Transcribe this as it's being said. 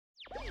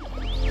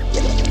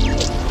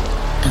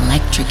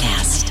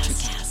Electrocast.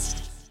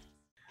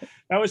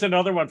 That was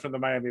another one from the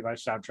Miami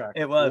Vice soundtrack.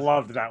 It was.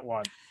 Loved that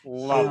one.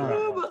 Loved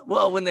that one.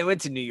 Well, when they went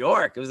to New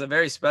York, it was a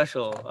very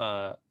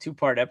special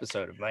two-part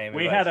episode of Miami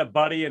We Vice. had a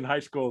buddy in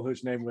high school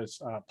whose name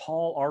was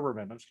Paul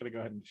Arberman. I'm just going to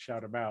go ahead and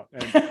shout him out.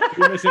 And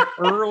he was an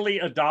early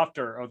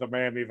adopter of the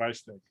Miami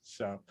Vice thing.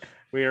 So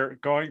we're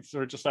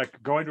just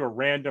like going to a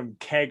random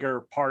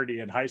kegger party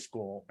in high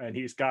school, and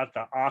he's got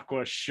the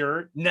aqua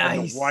shirt and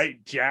the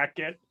white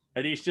jacket,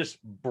 and he's just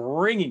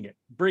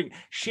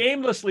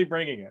shamelessly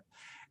bringing it.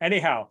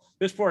 Anyhow,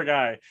 this poor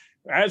guy,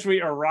 as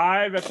we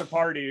arrive at the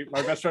party,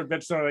 my best friend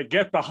Vincent and I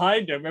get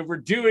behind him, and we're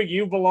doing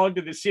You Belong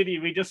to the City.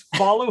 We just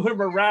follow him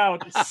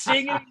around,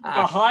 singing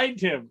behind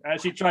him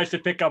as he tries to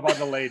pick up on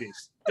the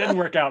ladies. Didn't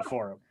work out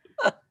for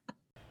him.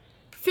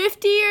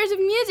 50 years of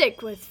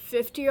music with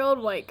 50-year-old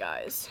white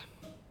guys.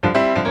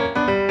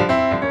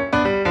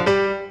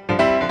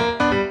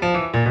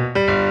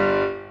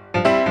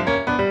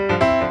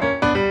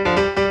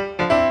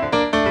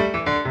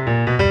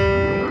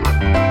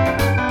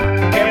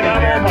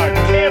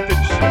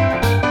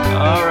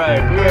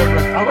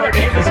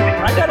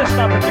 I gotta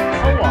stop at the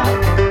co-op,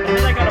 and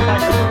then I gotta buy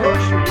some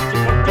groceries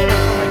to cook dinner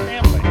for my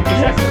family.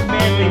 Because that's what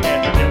manly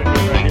man to do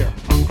right here.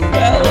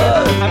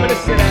 Well, I'm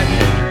gonna sit out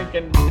here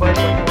drinking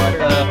sparkling water.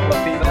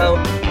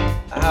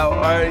 How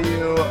are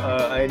you?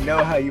 I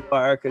know how you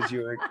are because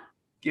you are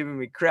giving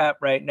me crap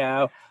right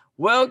now.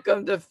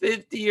 Welcome to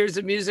 50 Years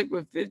of Music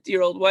with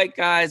 50-year-old white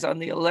guys on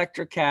the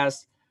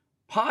Electrocast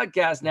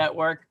podcast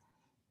network.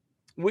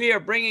 We are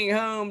bringing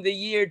home the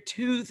year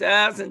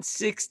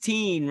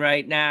 2016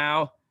 right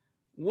now.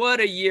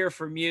 What a year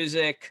for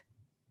music.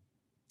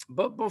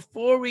 But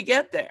before we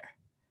get there,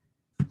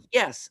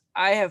 yes,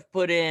 I have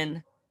put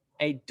in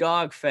a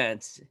dog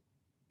fence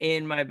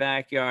in my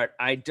backyard.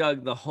 I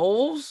dug the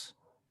holes.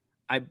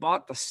 I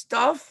bought the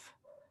stuff.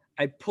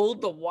 I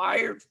pulled the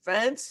wired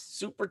fence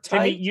super tight.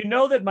 Timmy, you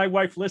know that my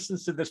wife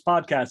listens to this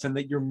podcast and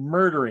that you're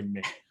murdering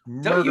me.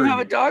 Don't you have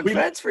a dog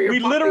fence for your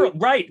puppy?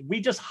 Right.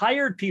 We just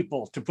hired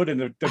people to put in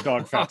the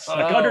dog fence.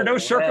 Like under no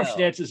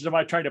circumstances am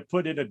I trying to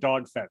put in a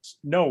dog fence.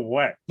 No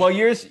way. Well,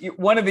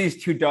 one of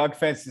these two dog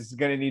fences is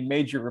going to need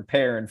major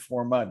repair in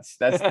 4 months.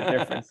 That's the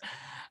difference.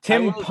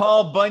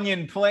 Paul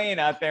Bunyan playing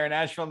out there in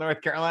Asheville,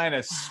 North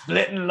Carolina,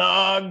 splitting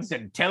logs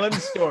and telling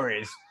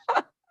stories.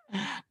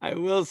 I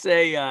will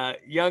say,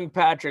 young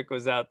Patrick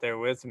was out there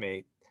with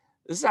me.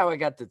 This is how I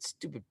got the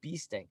stupid bee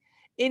sting.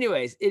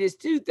 Anyways, it is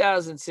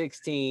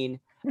 2016,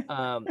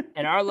 and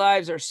our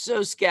lives are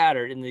so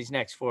scattered in these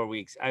next 4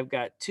 weeks. I've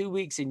got 2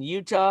 weeks in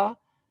Utah,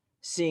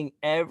 seeing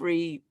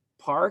every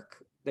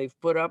park they've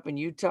put up in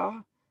Utah,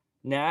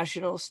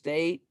 national,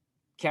 state,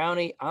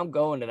 county. I'm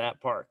going to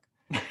that park.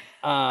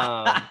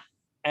 And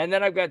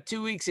then I've got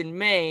 2 weeks in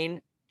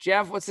Maine.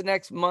 Jeff, what's the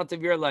next month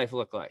of your life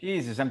look like?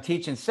 Jesus, I'm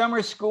teaching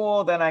summer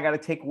school. Then I got to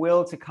take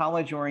Will to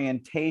college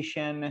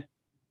orientation,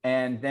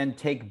 and then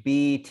take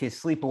B to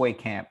sleepaway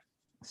camp.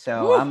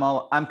 So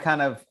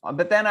woo.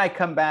 But then I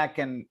come back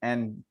and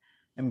am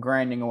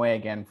grinding away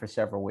again for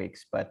several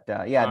weeks. But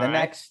the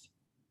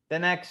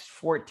next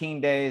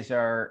 14 days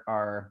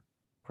are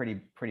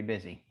pretty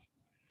busy.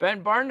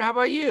 Ben Barton, how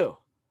about you?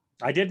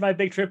 I did my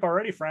big trip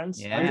already,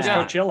 friends. Yeah. I'm just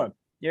go chilling.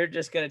 You're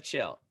just gonna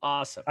chill.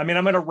 Awesome. I mean,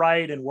 I'm gonna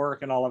write and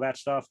work and all of that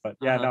stuff, but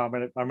no, I'm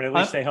gonna at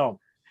least stay home.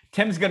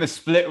 Tim's gonna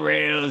split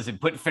rails and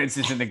put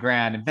fences in the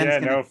ground, and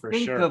Ben's gonna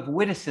think of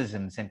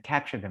witticisms and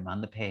capture them on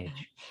the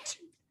page.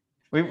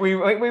 We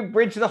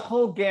bridge the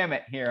whole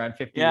gamut here on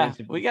 50 Years.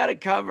 Yeah, we got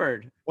it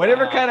covered.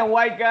 Whatever kind of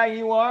white guy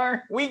you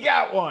are, we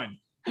got one.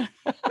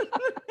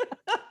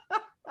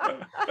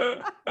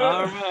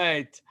 All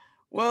right.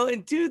 Well,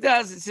 in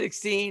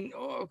 2016,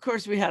 of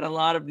course, we had a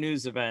lot of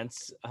news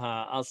events.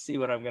 I'll see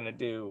what I'm going to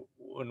do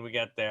when we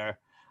get there.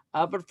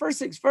 But first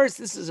things first,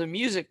 this is a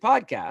music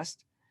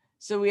podcast.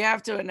 So we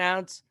have to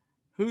announce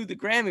who the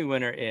Grammy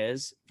winner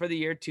is for the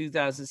year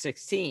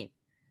 2016.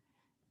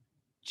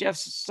 Jeff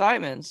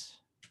Simons.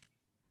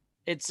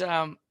 It's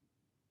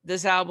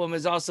this album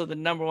is also the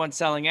number one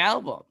selling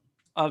album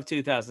of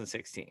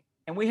 2016.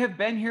 And we have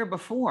been here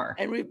before.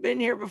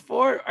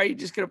 Are you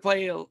just going to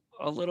play a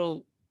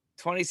little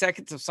 20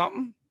 seconds of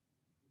something?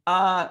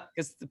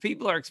 Because the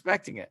people are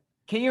expecting it.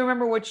 Can you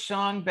remember which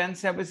song Ben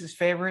said was his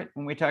favorite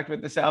when we talked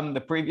about this album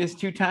the previous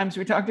 2 times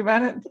we talked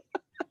about it?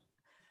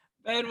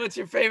 Ben, what's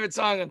your favorite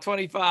song on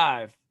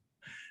 25?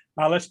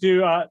 Let's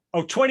do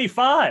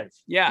 25.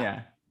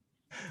 Yeah.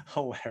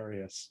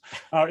 Hilarious.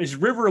 Is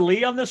River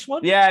Lee on this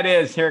one? Yeah, it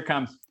is. Here it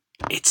comes.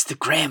 It's the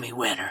Grammy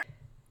winner.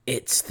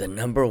 It's the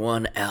number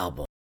one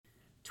album.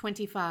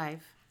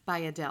 25 by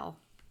Adele.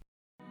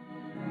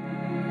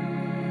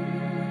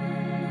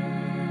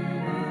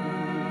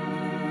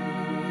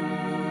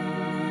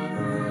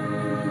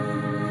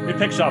 It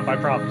picks up, I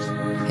promise.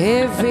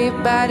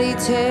 Everybody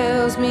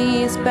tells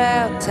me it's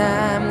about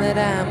time that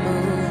I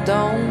moved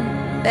on.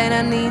 Then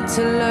I need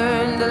to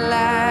learn to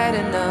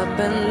lighten up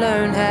and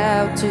learn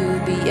how to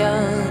be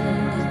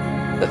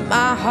young. But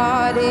my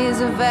heart is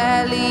a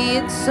valley,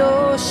 it's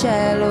so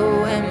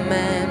shallow and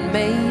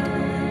man-made.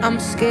 I'm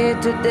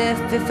scared to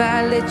death if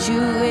I let you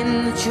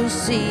in that you'll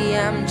see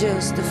I'm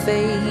just a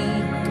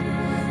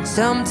fake.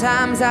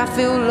 Sometimes I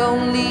feel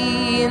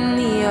lonely in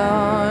the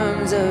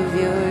arms of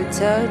your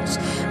touch,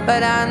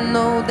 but I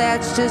know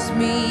that's just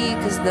me,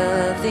 'cause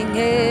nothing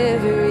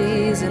ever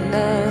is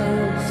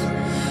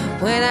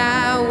enough. When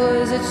I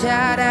was a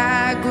child,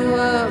 I grew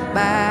up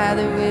by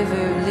the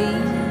River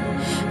Lee,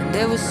 and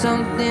there was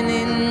something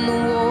in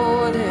the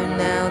water,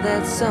 now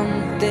that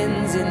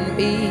something's in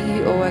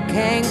me. Oh, I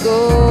can't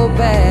go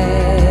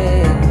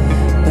back,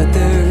 but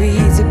the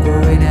reeds are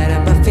growing out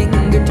of my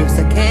fingertips.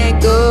 I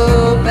can't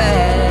go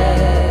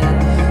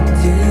back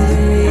to the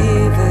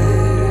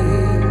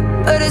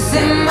river, but it's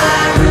in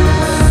my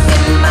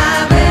roots, in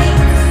my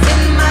veins,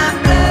 in my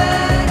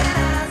blood,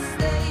 and I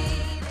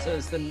stay. So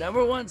it's the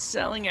 #1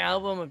 selling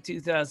album of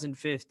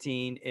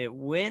 2015. It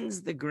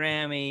wins the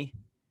Grammy,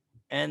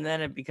 and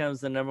then it becomes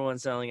the #1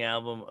 selling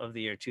album of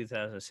the year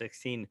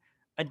 2016.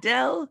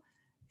 Adele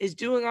is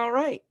doing all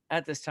right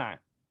at this time.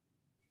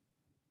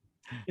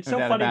 It's No so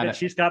doubt funny about that it.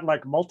 she's got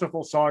like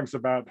multiple songs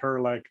about her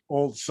like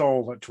old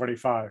soul at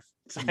 25.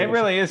 It's It amazing.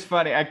 really is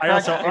funny. It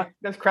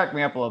does crack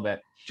me up a little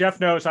bit. Jeff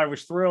knows I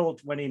was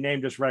thrilled when he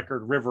named his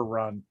record River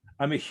Run.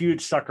 I'm a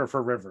huge sucker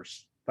for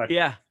rivers. Like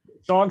Yeah.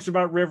 songs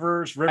about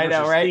rivers, know,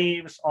 as right?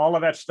 themes, all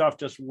of that stuff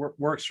just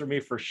works for me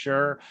for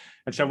sure.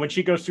 And so when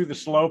she goes through the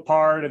slow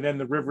part and then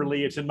the River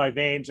Lee, it's in my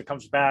veins, it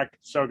comes back.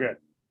 So good.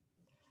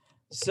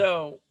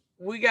 So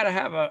we got to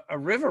have a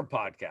river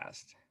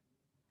podcast,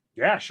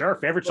 Yeah, sure.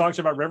 Favorite songs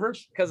about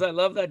rivers? because I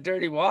love that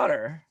Dirty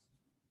Water.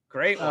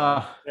 Great one.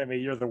 I mean,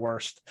 you're the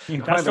worst.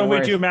 You are That's the when we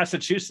worst. do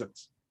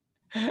Massachusetts.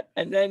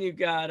 And then you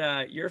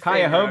got your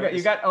Cuyahoga. favorite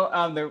You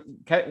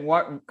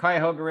got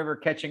Cuyahoga River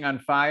Catching on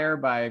Fire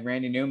by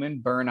Randy Newman.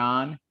 Burn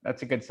On.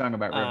 That's a good song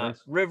about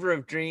rivers. River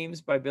of Dreams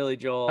by Billy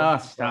Joel. Oh,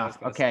 That's what I was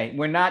stop. gonna Okay.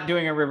 We're not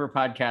doing a river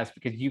podcast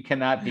because you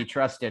cannot be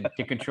trusted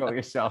to control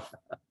yourself. say.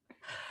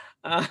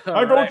 I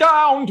All go right.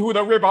 down to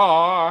the river.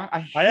 I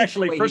hate I the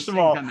actually, way he first of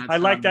sings all, on I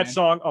like that man.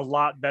 song a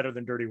lot better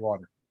than Dirty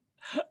Water.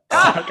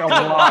 Like a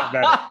lot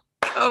better.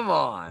 Come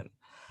on.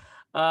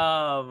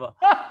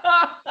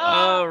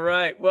 All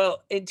right.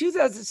 Well, in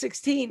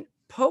 2016,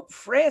 Pope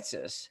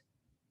Francis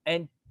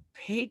and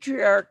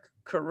Patriarch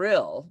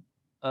Kirill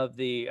of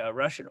the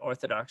Russian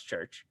Orthodox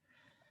Church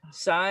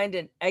signed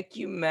an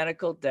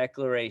ecumenical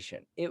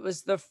declaration. It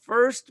was the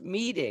first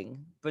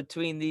meeting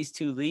between these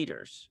two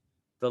leaders,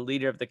 the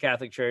leader of the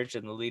Catholic Church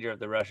and the leader of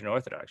the Russian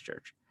Orthodox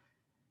Church,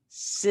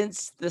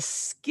 since the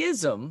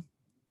schism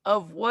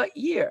of what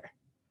year?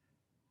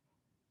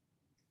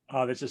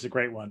 Oh, this is a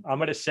great one. I'm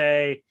going to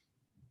say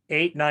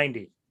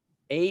 890.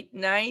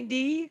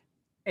 890?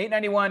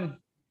 891.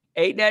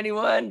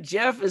 891.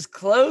 Jeff is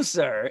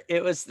closer.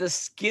 It was the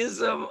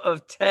schism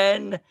of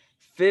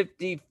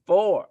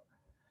 1054.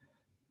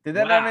 Did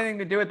that Wow. have anything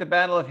to do with the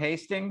Battle of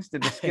Hastings?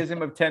 Did the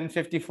schism of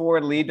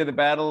 1054 lead to the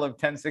Battle of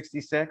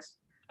 1066?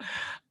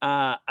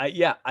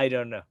 Yeah, I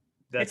don't know.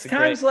 That's It's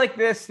times like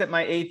this that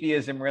my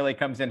atheism really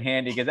comes in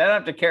handy because I don't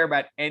have to care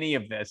about any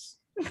of this.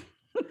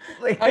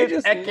 Like I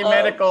this just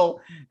ecumenical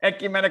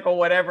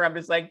whatever. I'm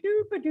just like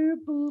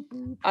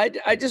doop-a-doop-boop-boop.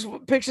 I just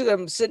picture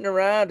them sitting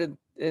around in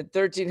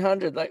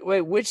 1300. Like,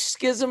 wait, which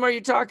schism are you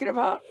talking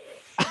about?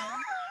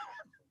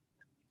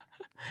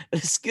 The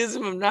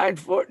schism of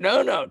 940. No,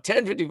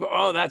 1054.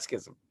 Oh, that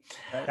schism.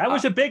 That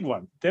was a big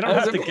one. They don't that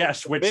was have to a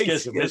guess which big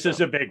schism. This is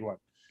schism. a big one.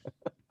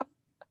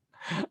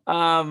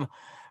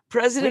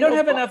 President. We don't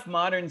have Obama- enough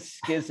modern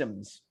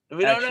schisms.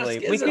 We don't have actually.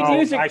 We schisms. could Oh,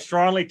 use it. I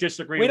strongly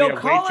disagree. We don't have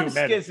call way them too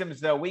many. schisms,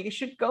 though. We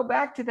should go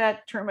back to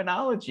that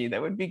terminology.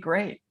 That would be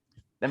great.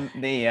 The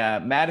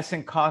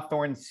Madison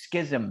Cawthorn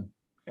schism.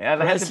 Yeah,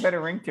 that has a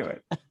better ring to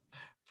it.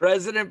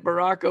 President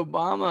Barack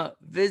Obama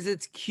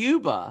visits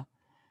Cuba.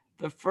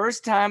 The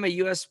first time a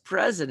U.S.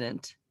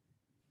 president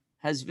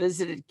has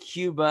visited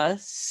Cuba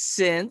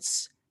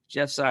since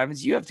Jeff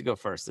Simons. You have to go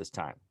first this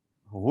time.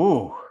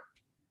 Ooh.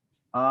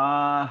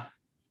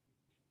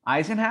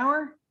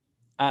 Eisenhower,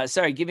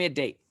 Sorry, give me a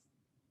date.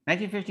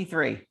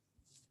 1953.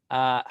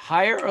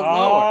 Higher or lower?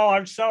 Oh,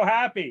 I'm so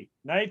happy.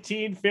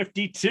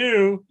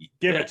 1952.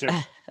 Give it to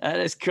me. That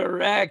is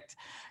correct.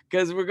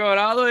 Because we're going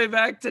all the way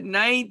back to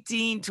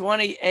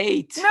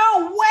 1928.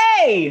 No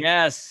way!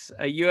 Yes,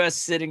 a U.S.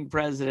 sitting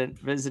president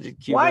visited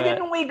Cuba. Why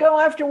didn't we go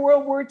after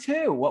World War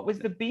II? What was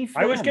the beef?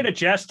 I was then? going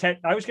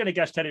to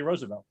guess Teddy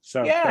Roosevelt.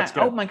 So Yeah. that's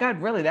good. Oh my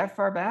God! Really? That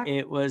far back?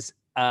 It was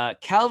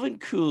Calvin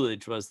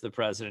Coolidge was the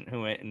president who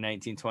went in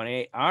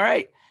 1928. All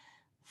right,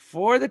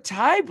 for the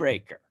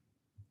tiebreaker,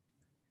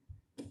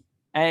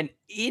 and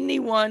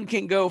anyone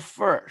can go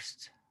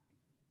first.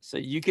 So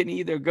you can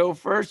either go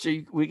first, or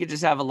we could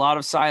just have a lot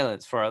of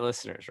silence for our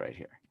listeners right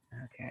here.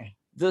 Okay.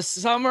 The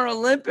Summer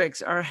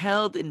Olympics are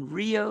held in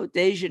Rio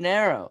de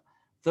Janeiro.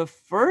 The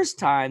first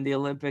time the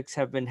Olympics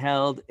have been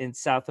held in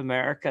South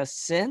America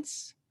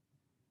since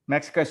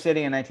Mexico City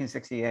in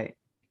 1968.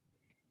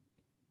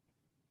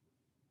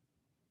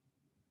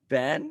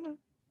 Ben.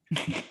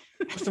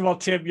 First of all,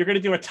 Tim, you're going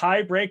to do a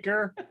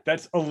tiebreaker.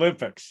 That's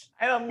Olympics.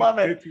 I don't love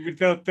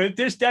it.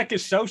 This deck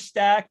is so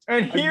stacked.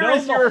 And I've here known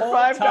is the your whole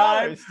 $5.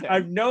 time- Tim.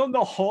 I've known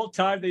the whole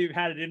time that you've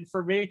had it in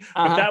for me,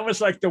 but Uh-huh. that was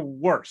like the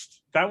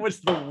worst. That was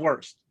the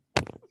worst.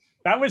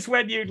 That was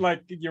when you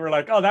were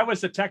like, oh, that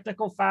was a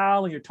technical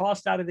foul, and you're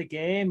tossed out of the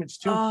game. It's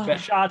two Oh,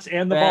 shots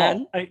and the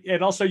Ben? ball,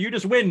 and also you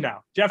just win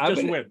now. Jeff I'm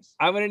just gonna- wins.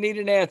 I'm going to need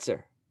an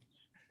answer.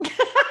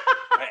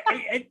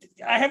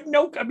 I have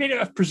no. I mean,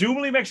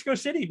 presumably Mexico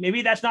City.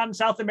 Maybe that's not in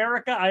South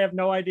America. I have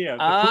no idea.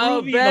 The Oh,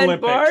 Peruvian Ben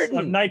Olympics Barton.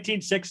 of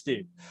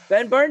 1960.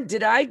 Ben Barton,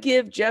 did I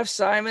give Jeff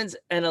Simons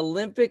an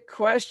Olympic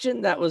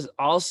question that was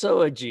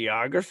also a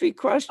geography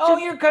question? Oh,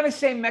 you're gonna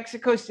say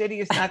Mexico City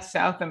is not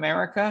South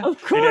America?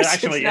 Of course,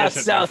 actually it's not isn't,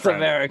 my South friend.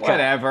 America.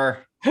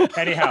 Whatever.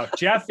 Anyhow,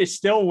 Jeff is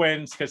still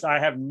wins because I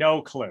have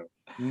no clue.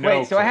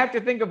 Wait, so I have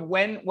to think of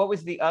what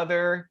was the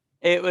other?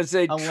 It was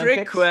a trick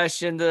Olympics?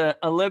 question. The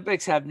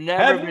Olympics have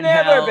never Have been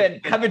never held been. in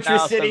Coventry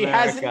South City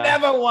has America.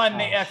 never won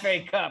the Oh. FA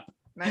Cup.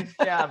 Nice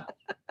job.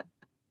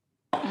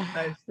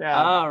 Nice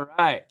job. All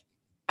right.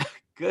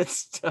 Good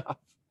stuff.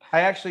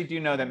 I actually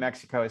do know that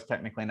Mexico is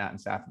technically not in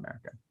South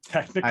America.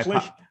 Technically,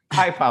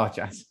 I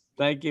apologize.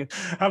 Thank you.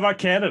 how about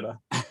Canada?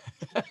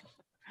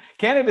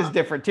 Canada's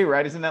different too,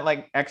 right? Isn't that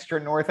like extra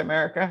North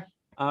America?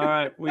 All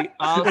right. We It's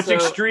also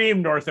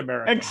extreme North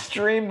America.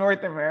 Extreme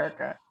North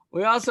America.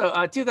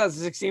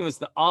 2016 was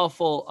the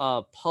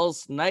awful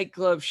Pulse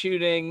nightclub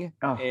shooting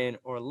Oh. in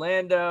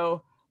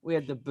Orlando. We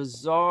had the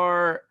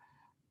bizarre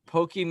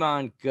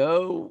Pokemon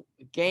Go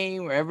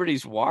game where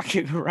everybody's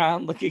walking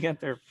around looking at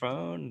their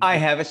phone, I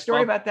have a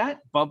story about that.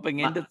 bumping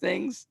into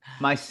things.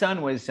 My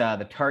son was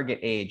the target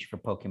age for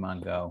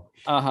Pokemon Go.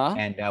 Uh-huh.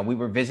 And we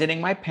were visiting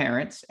my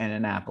parents in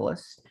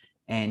Annapolis.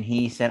 And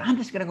he said, I'm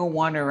just going to go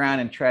wander around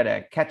and try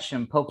to catch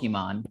some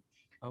Pokemon.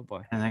 Oh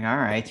boy. I'm like, all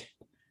right.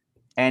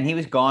 And he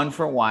was gone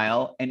for a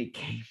while and he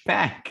came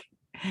back.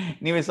 And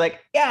he was like,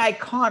 yeah, I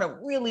caught a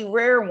really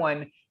rare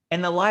one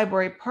in the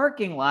library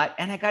parking lot.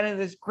 And I got into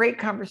this great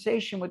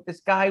conversation with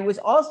this guy who was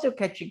also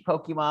catching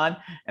Pokemon.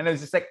 And I was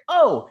just like,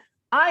 oh,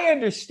 I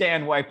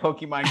understand why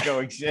Pokemon Go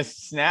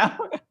exists now.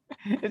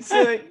 It's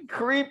a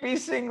creepy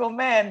single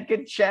man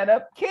can chat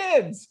up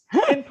kids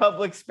in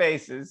public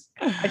spaces.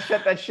 I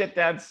shut that shit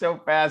down so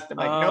fast. I'm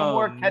like, no Oh,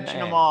 more catching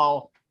man. them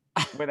all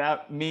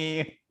without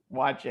me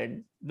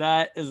watching.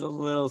 That is a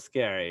little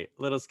scary.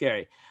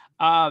 Hey,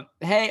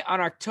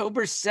 on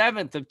October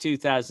 7th of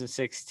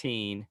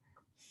 2016,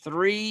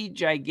 3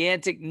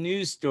 gigantic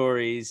news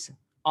stories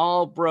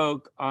all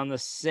broke on the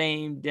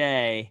same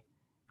day.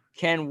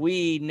 Can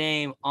we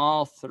name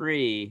all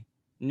 3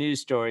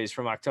 news stories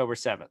from October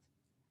 7th?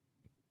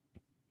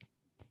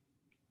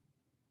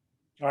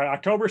 All right,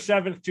 October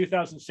 7th,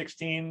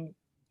 2016.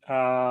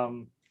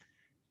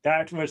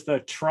 That was the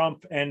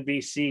Trump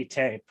NBC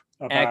tape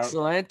about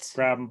Excellent.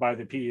 grabbing by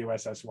the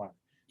PUSS1.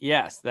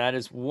 Yes, that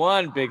is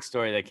one big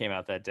story that came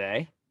out that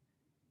day.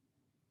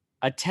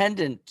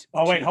 Attendant.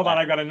 Oh, wait, to hold on.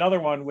 that- I've got another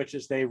one, which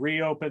is they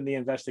reopened the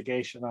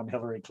investigation on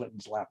Hillary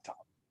Clinton's laptop.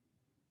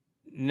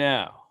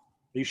 No. Are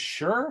you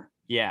sure?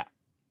 Yeah.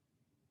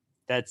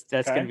 That's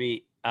Okay. gonna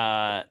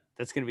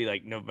be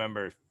like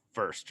November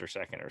 1st or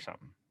 2nd or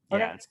something.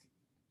 Okay.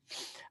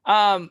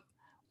 Yeah.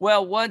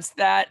 Well, once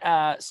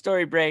that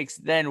story breaks,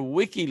 then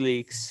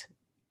WikiLeaks,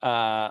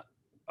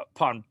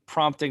 upon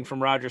prompting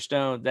from Roger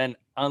Stone, then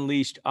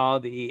unleashed all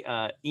the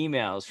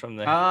emails from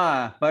the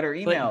Butter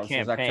Clinton emails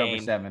is October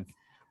campaign. 7th.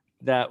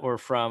 that were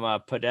from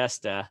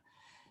Podesta.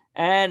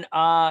 And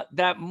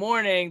that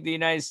morning, the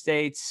United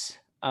States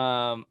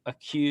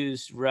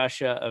accused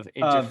Russia of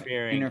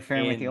interfering with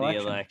in the the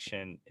election.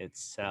 election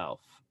itself,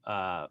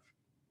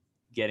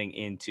 getting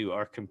into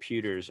our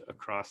computers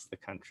across the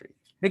country.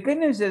 The good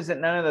news is that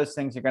none of those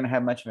things are going to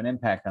have much of an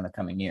impact on the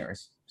coming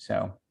years.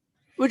 So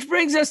Which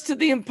brings us to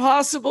the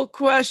impossible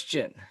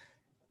question.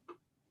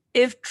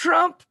 If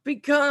Trump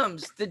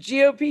becomes the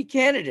GOP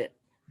candidate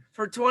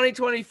for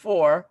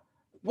 2024,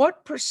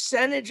 what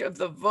percentage of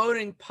the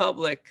voting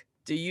public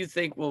do you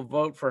think will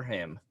vote for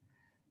him?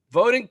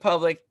 Voting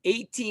public,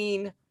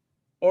 18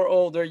 or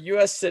older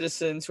U.S.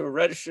 citizens who are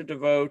registered to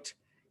vote.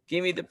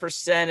 Give me the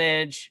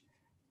percentage.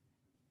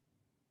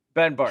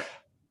 Ben Bart.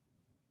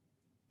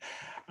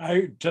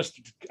 I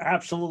just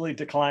absolutely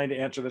decline to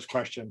answer this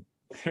question.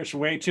 There's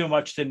way too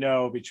much to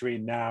know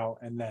between now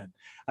and then.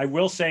 I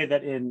will say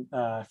that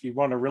if you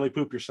want to really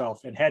poop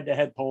yourself, in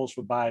head-to-head polls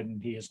with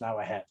Biden, he is now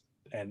ahead,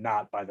 and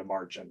not by the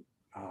margin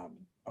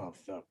of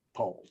the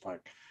poll.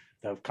 Like,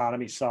 the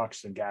economy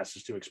sucks and gas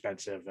is too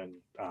expensive, and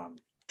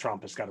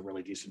Trump has got a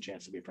really decent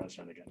chance to be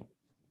president again.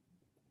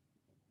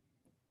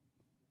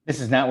 this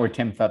is not where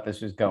Tim thought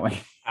this was going.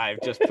 I've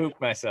just pooped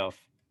myself.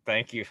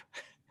 Thank you.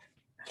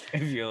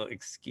 If you'll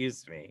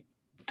excuse me.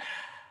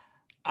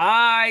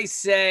 I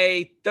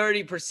say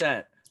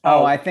 30%.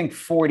 Oh, I think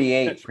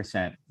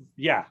 48%.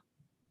 Yeah.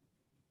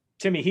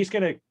 Timmy, he's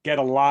going to get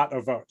a lot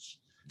of votes.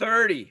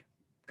 30.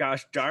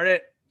 Gosh darn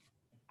it.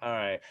 All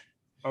right.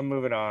 I'm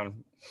moving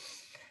on.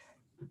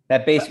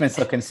 That basement's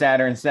looking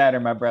sadder and sadder,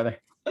 my brother.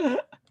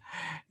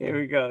 Here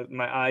we go.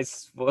 My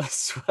eyes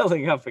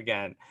swelling up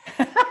again.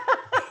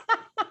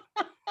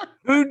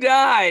 Who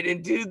died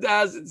in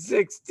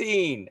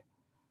 2016?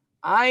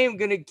 I am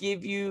going to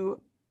give you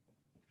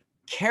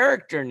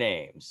character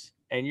names,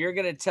 and you're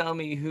going to tell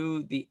me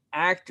who the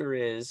actor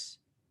is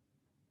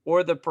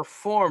or the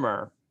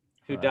performer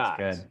who dies.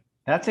 That's good.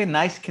 That's a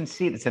nice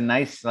conceit. It's a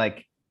nice,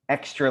 like,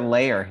 extra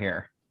layer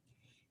here.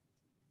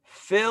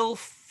 Phil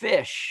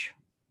Fish,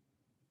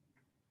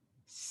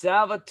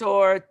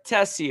 Salvatore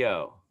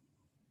Tessio.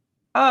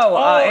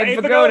 Abe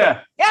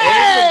Vigoda.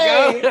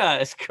 Abe Vigoda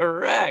is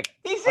correct.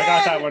 He's I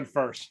got in! that one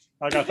first.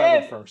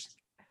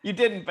 You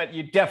didn't, but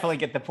you definitely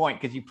get the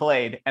point because you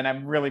played, and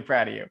I'm really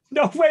proud of you.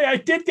 No way, I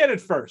did get it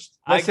first.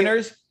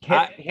 Listeners,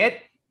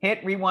 hit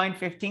rewind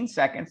 15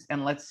 seconds,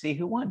 and let's see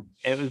who won.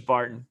 It was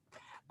Barton.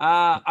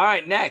 All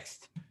right,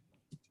 next.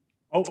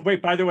 Oh,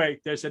 wait, by the way,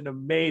 there's an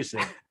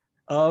amazing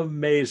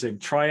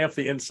Triumph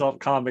the Insult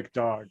Comic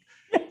Dog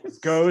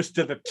goes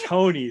to the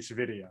Tonys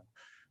video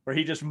where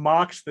he just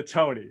mocks the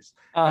Tonys.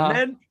 And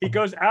then he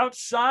goes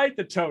outside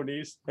the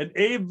Tonys and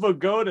Abe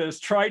Vigoda is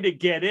trying to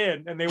get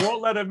in and they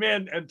won't let him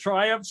in. And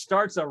Triumph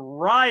starts a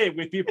riot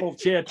with people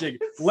chanting,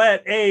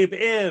 "Let Abe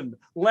in,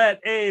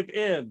 let Abe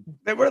in."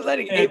 They weren't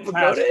letting Abe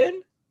Vigoda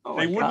in? Oh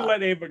they wouldn't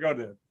let Abe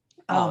Vigoda in.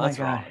 Oh my that's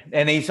God. wrong.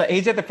 And he's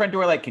at the front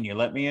door like, "Can you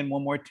let me in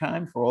one more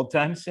time for old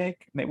time's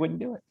sake?" And they wouldn't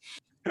do it.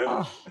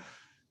 Oh.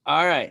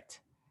 All right.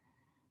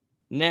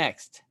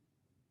 Next.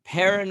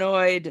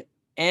 Paranoid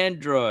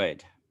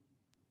Android.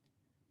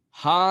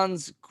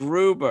 Hans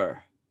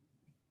Gruber.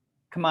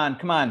 Come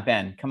on,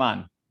 Ben. Come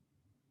on.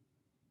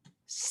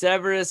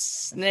 Severus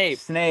Snape.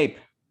 Snape.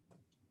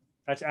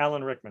 That's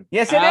Alan Rickman.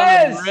 Yes, it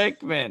Alan is.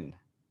 Rickman.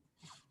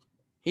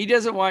 He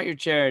doesn't want your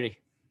charity.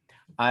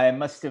 I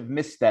must have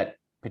missed that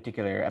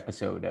particular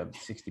episode of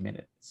 60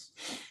 Minutes.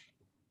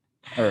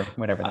 Or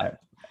whatever that.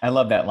 I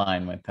love that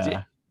line with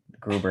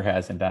Gruber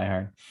has in Die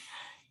Hard.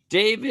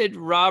 David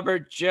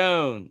Robert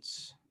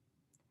Jones.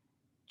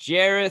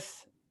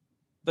 Jareth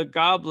the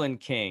Goblin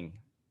King.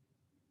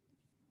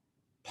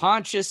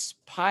 Pontius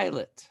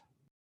Pilate.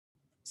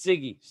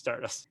 Ziggy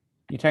Stardust.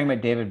 You talking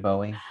about David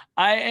Bowie?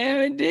 I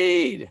am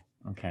indeed.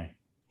 Okay.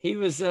 He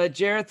was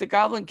Jareth the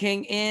Goblin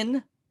King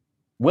in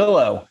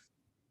Willow.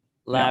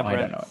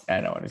 Labyrinth. No,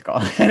 I know what it's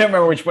called. I don't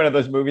remember which one of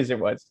those movies it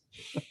was.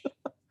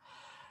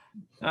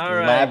 All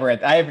right.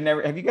 Labyrinth.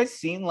 Have you guys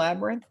seen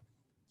Labyrinth?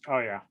 Oh,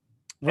 yeah.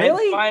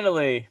 Really? And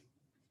finally,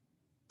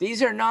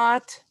 these are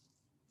not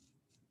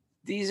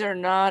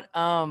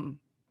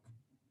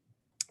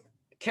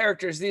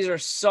characters. These are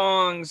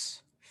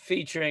songs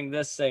featuring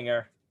this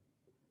singer.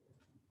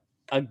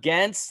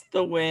 Against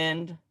the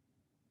Wind,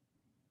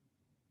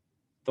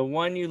 The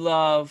One You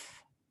Love,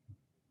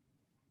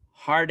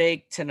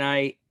 Heartache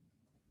Tonight,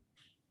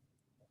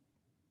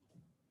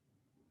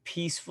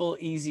 Peaceful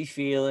Easy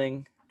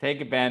Feeling, Take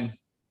it, Ben.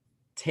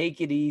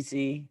 Take It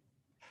Easy.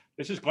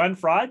 This is Glenn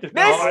Fry. This is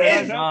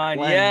Glenn. Glenn.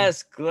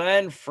 Yes,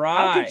 Glenn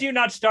Fry. How could you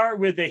not start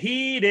with "The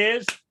Heat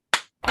Is"?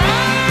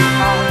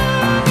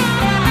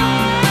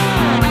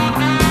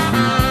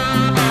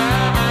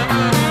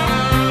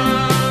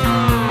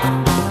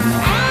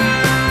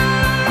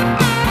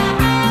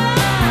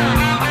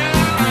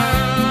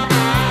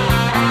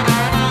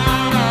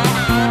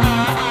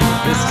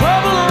 There's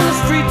trouble on the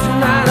street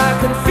tonight, I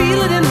can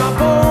feel it in my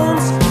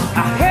bones.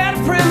 I had a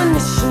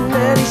premonition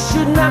that he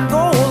should not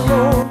go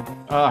alone.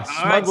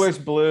 Smuggler's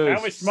Blues.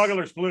 That was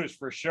Smuggler's Blues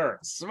for sure.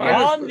 Smuggler's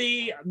On Blues.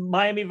 the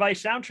Miami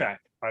Vice soundtrack,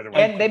 by the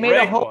way. And they made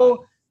Great one.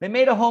 they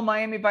made a whole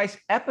Miami Vice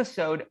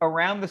episode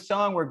around the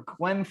song where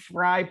Glenn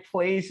Fry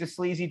plays the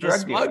sleazy The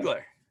drug dealer.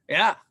 Smuggler.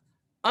 Yeah.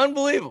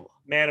 Unbelievable.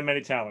 Man of many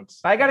talents.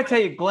 I got to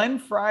tell you, Glenn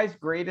Fry's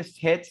greatest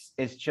hits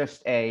is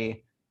just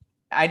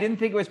I didn't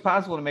think it was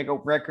possible to make a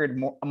record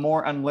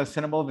more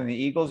unlistenable than the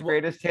Eagles'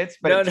 greatest hits,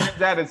 but it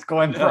turns out it's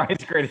Glenn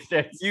Fry's greatest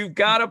hits. You've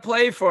got to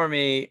play for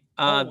me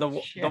Oh, the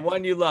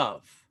One You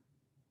Love.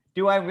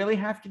 Do I really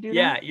have to do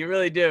Yeah, that? you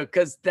really do.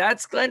 Because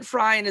that's Glenn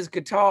Fry and his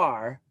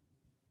guitar.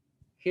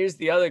 Here's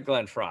the other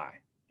Glenn Fry.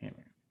 Jesus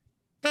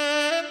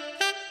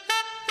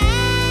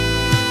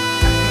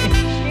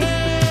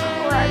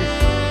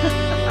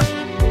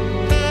Christ.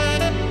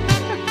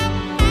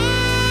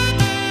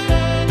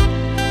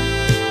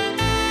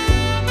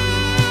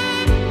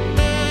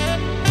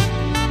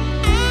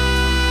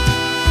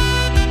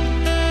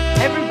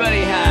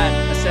 Everybody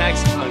had a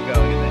saxophone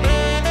going in the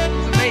 80s. It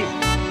was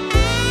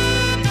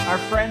amazing. Our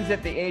friends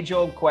at the Age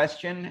Old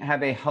Question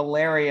have a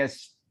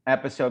hilarious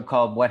episode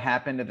called "What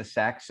Happened to the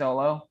Sax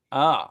Solo."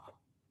 Oh,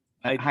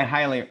 I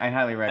highly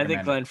recommend. I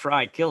think it. Glenn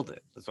Fry killed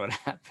it. That's what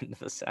happened to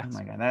the Oh saxophone.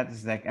 my god, that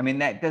is like. I mean,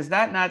 does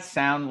that not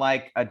sound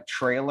like a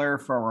trailer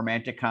for a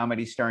romantic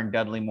comedy starring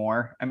Dudley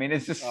Moore? I mean,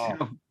 it's just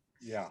Oh.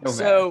 Yeah. so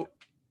So,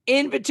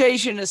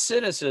 Invitation to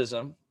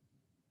Cynicism,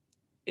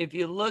 if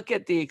you look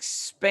at the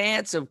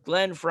expanse of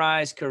Glenn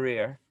Fry's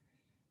career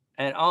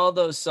and all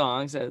those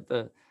songs,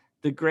 the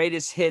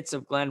greatest hits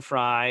of Glenn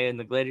Fry and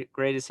the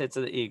greatest hits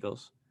of the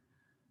Eagles,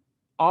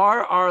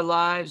 are our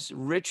lives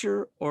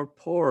richer or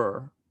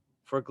poorer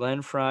for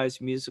Glenn Fry's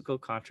musical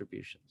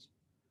contributions?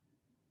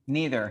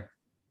 Neither.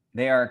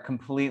 They are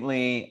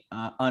completely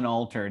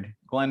unaltered.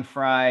 Glenn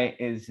Fry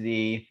is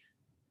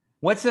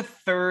what's your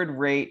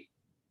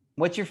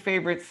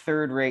favorite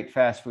third-rate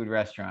fast food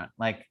restaurant?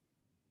 Like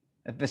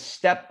the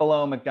step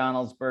below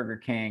McDonald's, Burger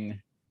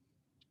King.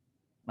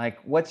 Like,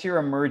 what's your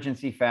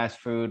emergency fast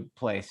food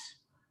place?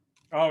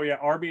 Oh yeah,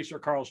 Arby's or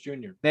Carl's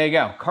Jr. There you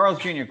go. Carl's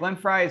Jr. Glenn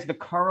Fry is the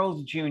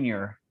Carl's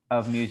Jr.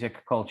 of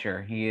music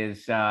culture. He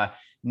is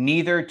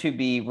neither to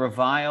be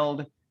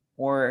reviled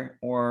or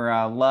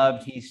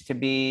loved. He's to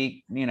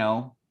be,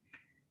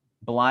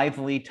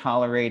 blithely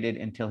tolerated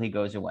until he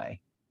goes away.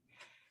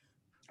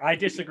 I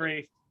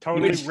disagree.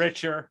 Totally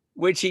richer.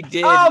 Which he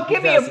did. Oh,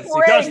 give me a break.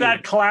 He does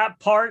that clap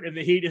part and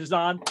the heat is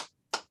on.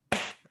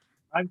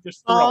 I'm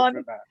just thrilled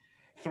with that.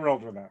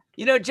 Thrilled with that.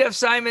 Jeff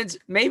Simons,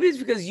 maybe it's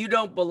because you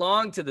don't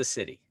belong to the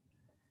city.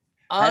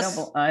 I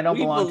don't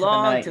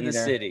belong to the the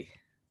city.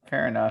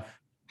 Fair enough.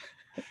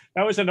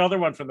 That was another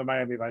one from the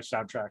Miami Vice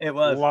soundtrack. It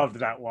was. Loved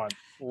that one.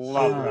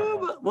 Loved that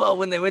one. Well,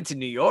 when they went to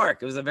New York,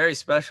 it was a very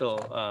special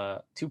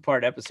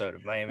 2-part episode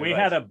of Miami We Vice.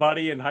 had a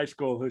buddy in high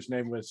school whose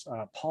name was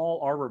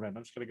Paul Arberman.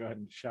 I'm just going to go ahead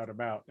and shout him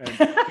out. And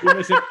he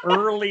was an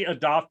early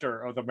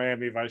adopter of the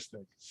Miami Vice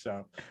thing.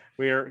 So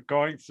we're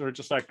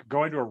just like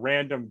going to a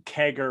random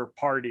kegger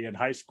party in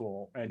high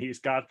school. And he's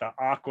got the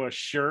aqua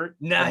shirt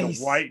and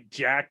the white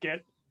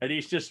jacket. And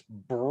he's just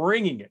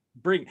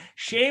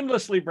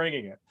shamelessly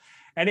bringing it.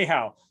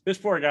 Anyhow, this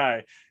poor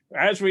guy,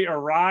 as we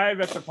arrive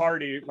at the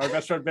party, my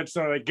best friend Vince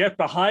and I get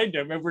behind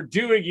him and we're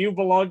doing You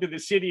Belong to the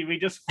City. We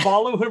just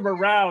follow him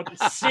around,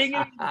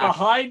 singing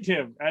behind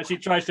him as he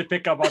tries to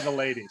pick up on the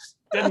ladies.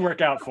 Didn't work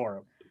out for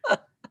him.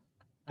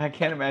 I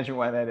can't imagine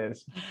why that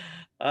is.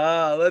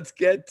 Let's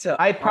get to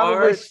I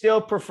probably still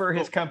prefer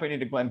his company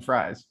to Glenn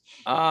Fry's.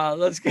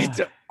 Let's get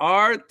to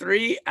our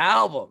 3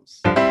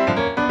 albums.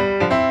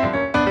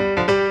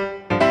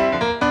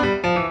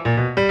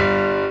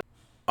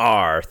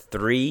 Our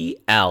 3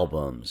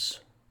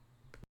 albums.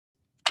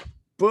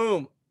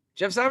 Boom.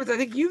 Jeff Simons, I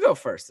think you go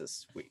first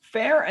this week.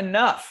 Fair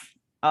enough.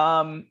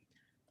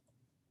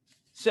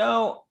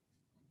 So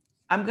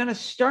I'm going to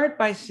start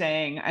by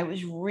saying I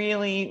was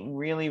really,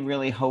 really,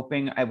 really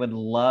hoping I would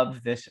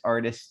love this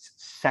artist's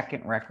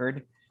second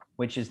record,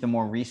 which is the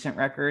more recent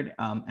record.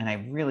 And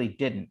I really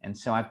didn't. And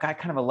so I've got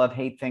kind of a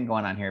love-hate thing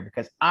going on here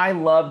because I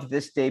loved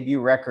this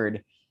debut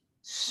record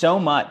so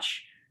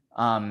much.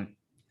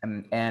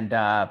 And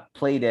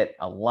played it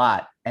a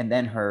lot. And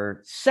then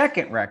her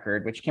second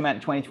record, which came out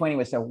in 2020,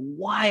 was a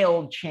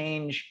wild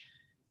change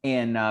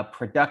in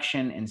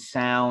production and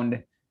sound.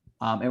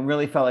 It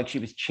really felt like she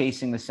was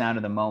chasing the sound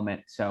of the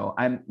moment. So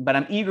I'm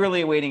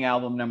eagerly awaiting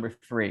album number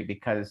 3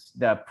 because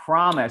the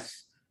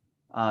promise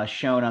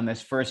shown on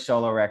this first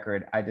solo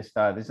record, I just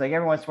thought it's like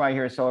every once in a while you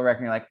hear a solo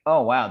record and you're like,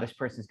 oh wow, this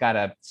person's got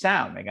a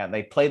sound.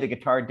 They play the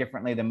guitar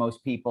differently than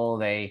most people.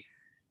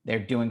 They're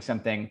doing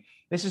something.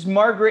 This is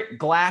Margaret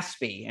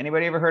Glaspie.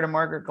 Anybody ever heard of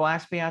Margaret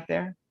Glaspie out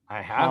there?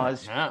 I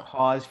have.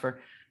 Pause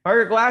for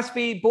Margaret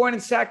Glaspie, born in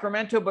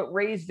Sacramento, but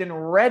raised in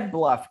Red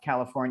Bluff,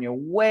 California,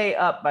 way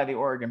up by the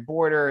Oregon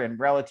border in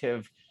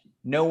relative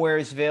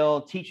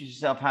Nowheresville, teaches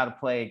herself how to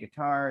play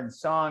guitar and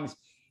songs,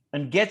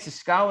 and gets a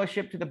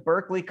scholarship to the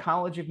Berklee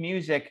College of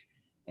Music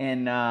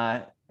in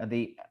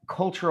the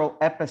cultural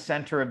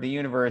epicenter of the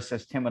universe,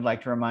 as Tim would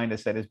like to remind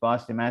us, that is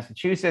Boston,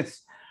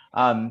 Massachusetts.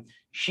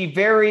 She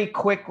very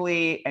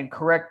quickly and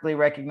correctly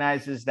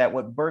recognizes that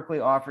what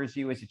Berklee offers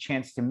you is a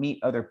chance to meet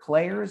other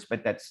players,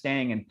 but that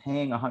staying and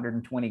paying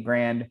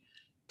 $120,000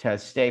 to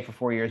stay for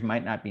 4 years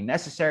might not be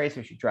necessary.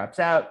 So she drops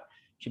out.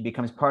 She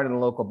becomes part of the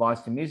local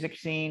Boston music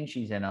scene.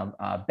 She's in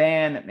a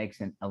band that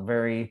makes a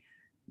very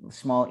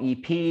small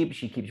EP.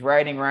 She keeps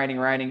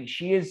writing.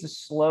 She is a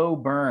slow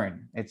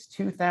burn. It's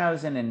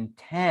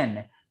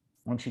 2010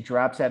 when she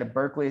drops out of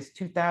Berklee. It's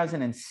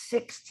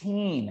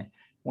 2016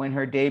 when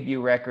her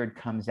debut record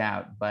comes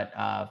out. But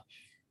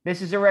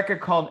this is a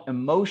record called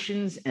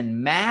Emotions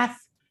and Math.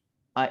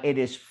 It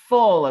is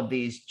full of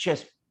these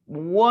just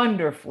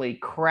wonderfully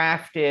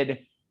crafted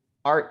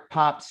art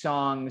pop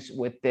songs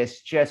with this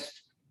just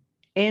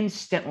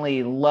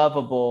instantly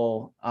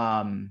lovable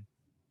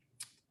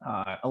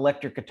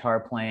electric guitar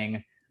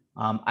playing.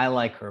 I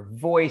like her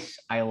voice.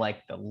 I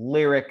like the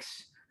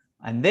lyrics.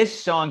 And this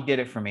song did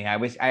it for me. I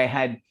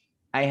had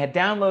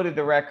downloaded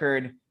the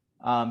record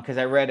because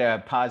I read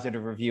a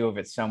positive review of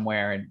it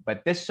somewhere.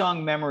 But this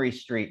song, Memory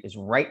Street, is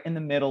right in the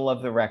middle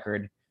of the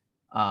record.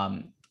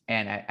 And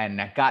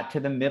I got to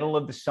the middle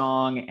of the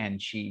song,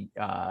 and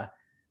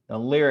the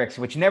lyrics,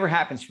 which never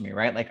happens for me,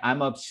 right? Like,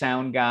 I'm a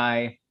sound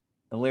guy.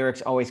 The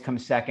lyrics always come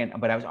second,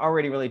 but I was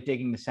already really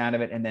digging the sound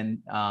of it. And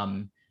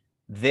then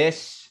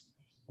this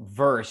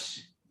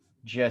verse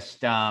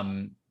just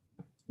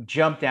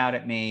jumped out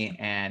at me,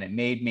 and it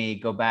made me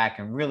go back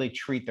and really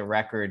treat the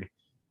record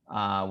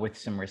with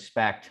some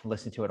respect,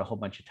 listen to it a whole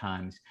bunch of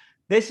times.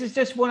 This is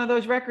just one of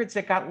those records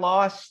that got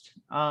lost.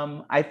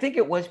 I think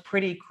it was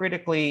pretty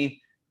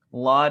critically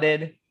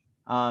lauded.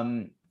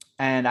 And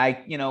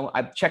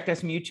I've checked out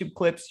some YouTube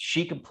clips.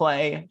 She can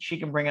play, she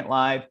can bring it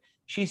live.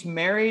 She's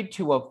married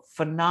to a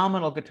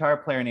phenomenal guitar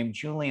player named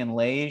Julian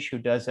Lage, who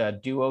does a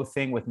duo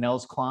thing with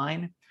Nels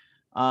Cline.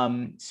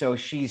 So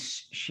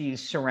she's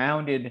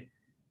surrounded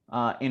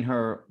in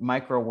her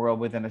micro world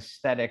with an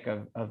aesthetic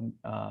of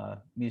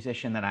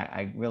musician that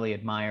I really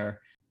admire.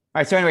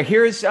 All right, so anyway,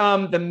 here's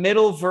the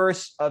middle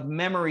verse of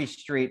Memory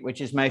Street, which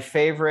is my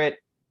favorite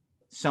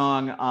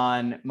song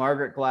on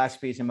Margaret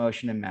Glaspie's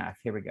Emotion and Math.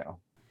 Here we go.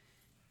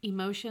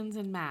 Emotions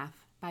and Math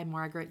by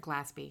Margaret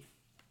Glaspie.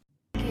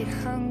 Get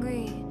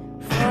hungry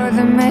for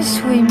the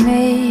mess we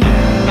made.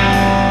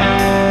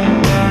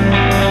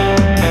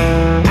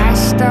 I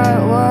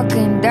start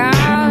walking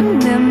down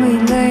memory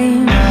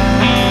lane.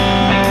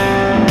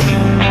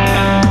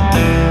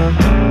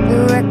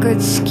 The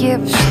record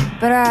skips,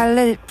 but I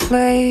let it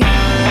play. And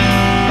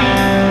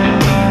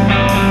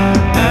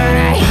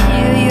I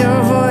hear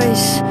your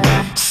voice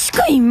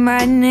scream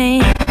my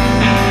name.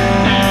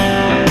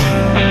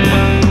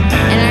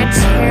 And I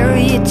tell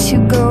you to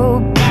go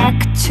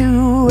back to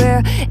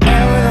wherever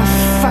the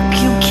fuck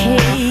you came.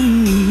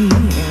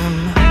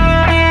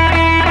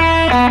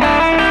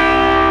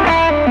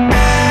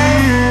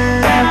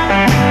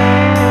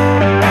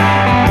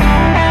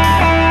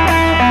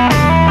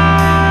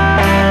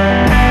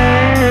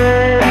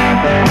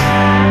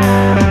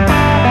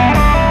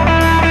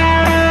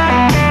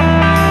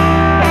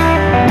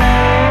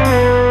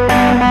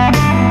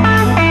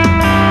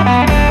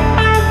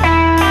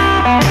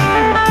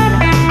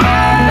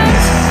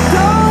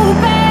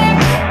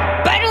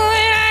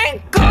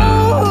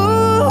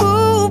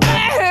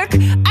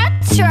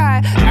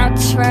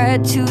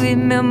 To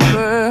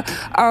remember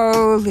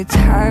all the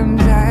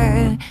times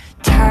I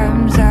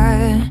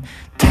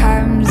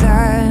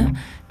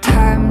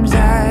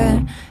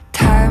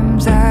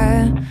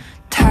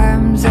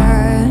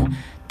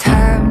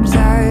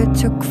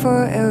took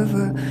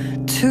forever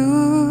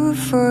to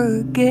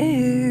forget.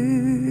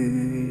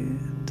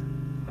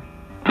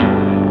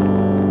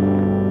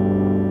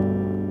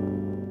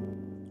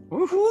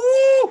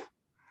 Woo!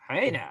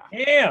 Hey now.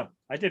 Damn,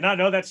 I did not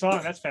know that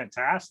song. That's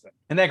fantastic.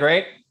 Isn't that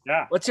great?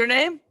 Yeah. What's her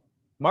name?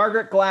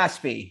 Margaret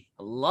Glaspie.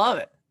 I love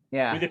it.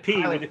 Yeah. With a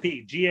P, with a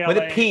P. G-L-A. With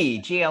a P,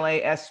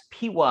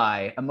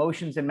 Glaspy,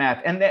 Emotions and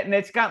Math. And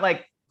it's got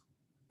like,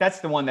 that's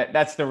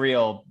the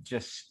real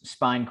just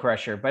spine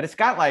crusher, but it's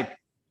got like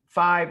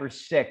 5 or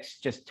 6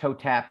 just toe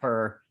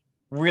tapper,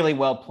 really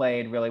well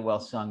played, really well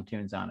sung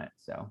tunes on it.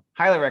 So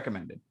highly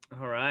recommended.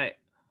 All right.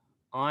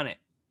 On it.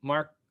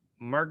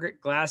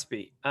 Margaret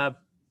Glaspie.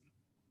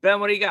 Ben,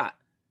 what do you got?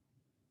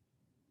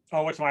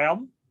 Oh, what's my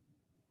album?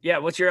 Yeah,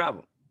 what's your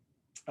album?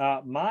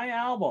 My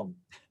album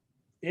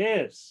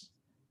is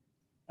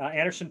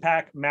Anderson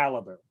 .Paak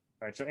Malibu.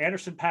 All right, so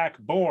Anderson .Paak,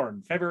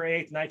 born February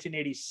 8th,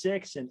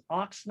 1986 in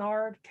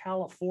Oxnard,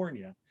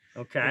 California.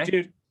 Okay. And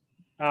dude,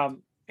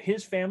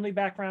 his family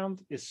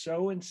background is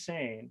so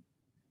insane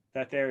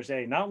that there's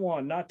a not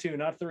 1, not 2,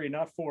 not 3,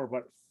 not 4,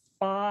 but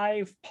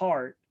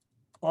 5-part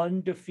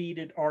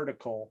undefeated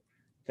article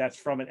that's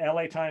from an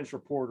LA Times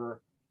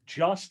reporter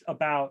just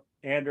about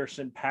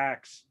Anderson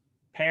 .Paak's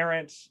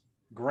parents,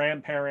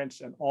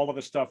 grandparents, and all of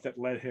the stuff that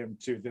led him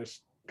to this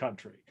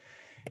country.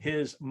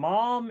 His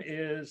mom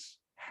is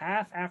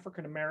half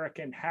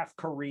African-American, half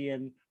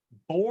Korean,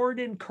 born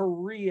in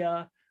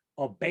Korea,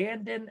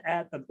 abandoned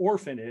at an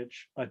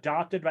orphanage,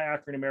 adopted by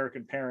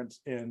African-American parents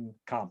in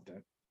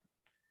Compton.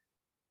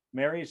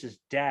 Marries his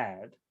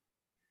dad.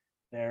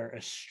 They're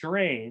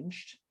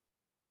estranged.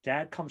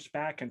 Dad comes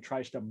back and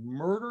tries to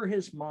murder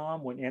his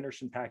mom when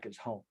Anderson .Paak is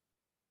home.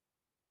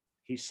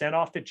 He's sent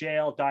off to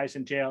jail, dies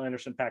in jail.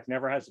 Anderson .Paak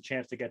never has a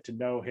chance to get to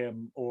know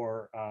him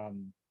or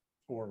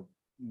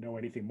know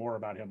anything more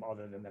about him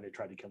other than that he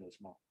tried to kill his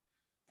mom.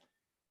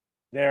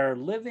 They're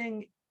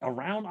living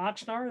around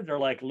Oxnard. They're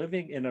like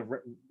living in a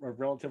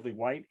relatively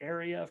white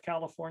area of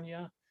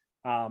California.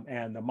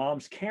 And the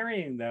mom's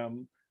carrying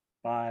them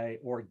by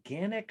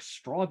organic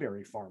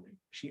strawberry farming.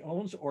 She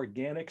owns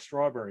organic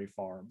strawberry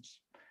farms.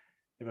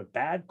 They have a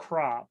bad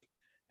crop.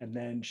 And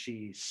then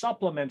she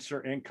supplements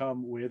her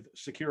income with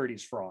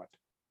securities fraud.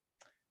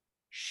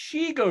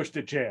 She goes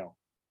to jail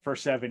for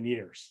 7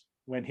 years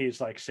when he's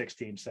like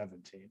 16,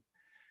 17.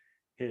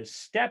 His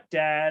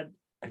stepdad,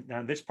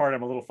 now this part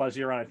I'm a little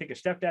fuzzy around. I think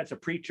his stepdad's a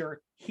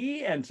preacher.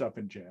 He ends up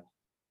in jail.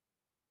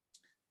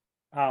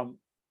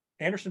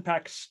 Anderson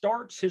 .Paak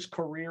starts his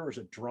career as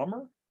a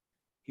drummer.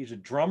 He's a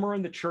drummer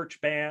in the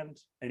church band,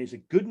 and he's a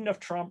good enough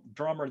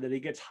drummer that he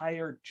gets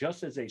hired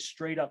just as a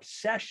straight up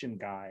session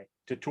guy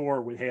to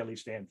tour with Haley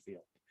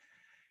Stanfield.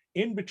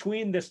 In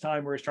between this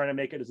time where he's trying to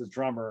make it as a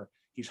drummer,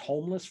 he's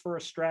homeless for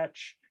a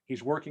stretch.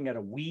 He's working at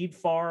a weed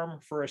farm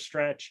for a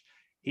stretch.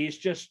 He's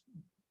just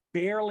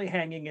barely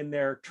hanging in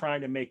there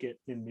trying to make it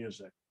in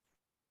music.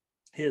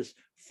 His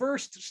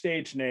first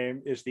stage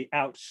name is the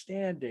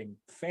outstanding,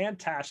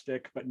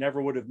 fantastic, but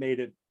never would have made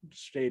it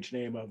stage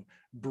name of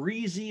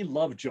Breezy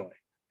Lovejoy.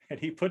 And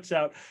he puts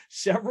out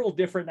several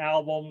different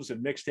albums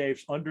and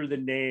mixtapes under the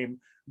name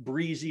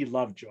Breezy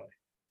Lovejoy.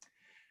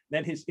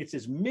 Then it's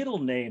his middle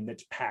name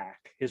that's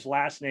Pack. His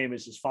last name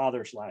is his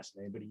father's last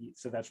name, but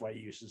so that's why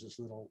he uses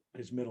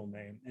his middle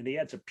name. And he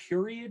adds a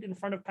period in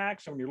front of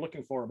Pack. So when you're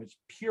looking for him, it's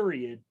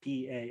period,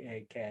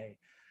 P-A-A-K.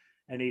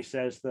 And he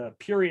says the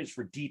periods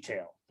for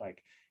detail.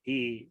 Like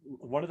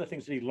one of the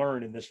things that he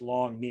learned in this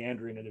long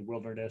meandering in the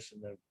wilderness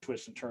and the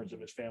twists and turns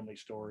of his family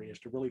story is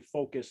to really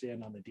focus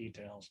in on the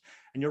details.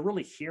 And you'll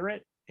really hear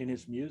it in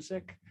his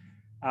music.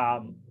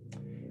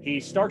 He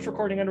starts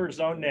recording under his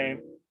own name.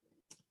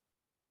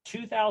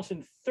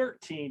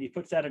 2013, he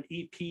puts out an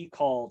EP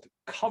called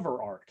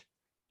Cover Art.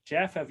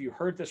 Jeff, have you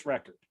heard this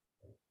record?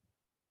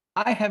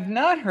 I have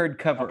not heard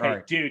Cover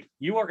Art. Dude,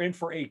 you are in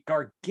for a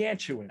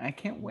gargantuan, I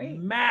can't wait,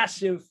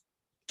 massive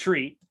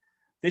treat.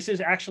 This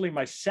is actually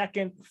my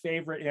second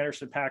favorite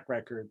Anderson .Paak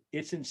record.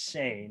 It's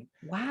insane.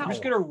 Wow. I'm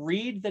just going to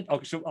read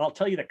so I'll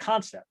tell you the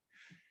concept.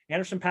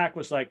 Anderson .Paak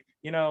was like,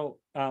 in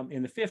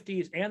the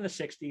 50s and the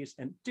 60s,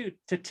 and dude,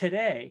 to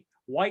today,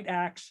 white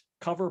acts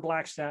cover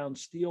black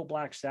sounds, steal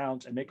black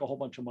sounds, and make a whole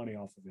bunch of money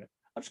off of it.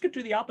 I'm just going to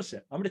do the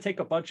opposite. I'm going to take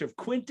a bunch of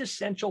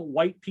quintessential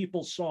white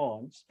people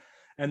songs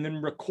and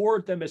then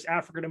record them as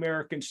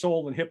African-American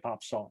soul and hip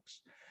hop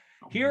songs.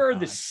 Here are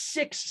the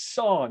 6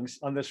 songs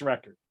on this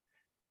record.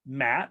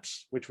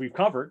 Maps, which we've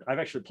covered. I've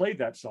actually played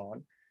that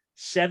song.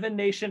 7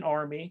 Nation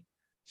Army,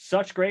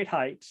 Such Great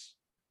Heights,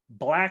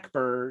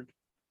 Blackbird,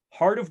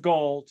 Heart of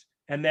Gold,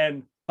 and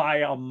then by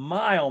a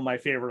mile, my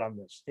favorite on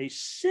this, a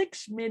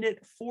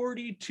 6-minute,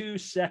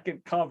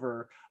 42-second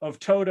cover of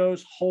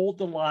Toto's Hold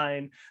the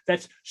Line.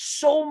 That's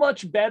so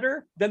much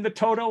better than the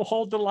Toto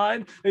Hold the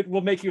Line. It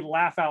will make you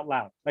laugh out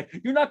loud. Like,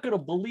 you're not going to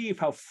believe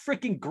how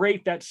freaking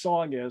great that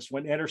song is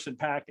when Anderson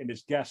 .Paak and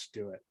his guests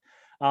do it.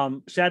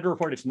 Sad to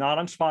report, it's not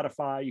on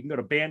Spotify. You can go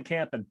to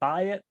Bandcamp and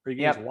buy it, or you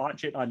can just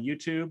watch it on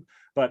YouTube.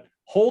 But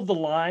Hold the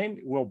Line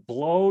will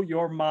blow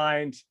your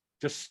mind.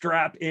 Just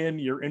strap in,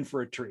 you're in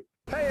for a treat.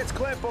 Hey, it's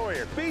Clint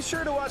Boyer. Be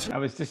sure to watch. I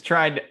was just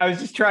trying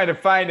to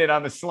find it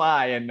on the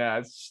sly,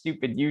 and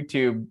stupid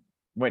YouTube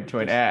went to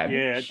an ad.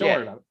 Yeah, don't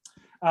worry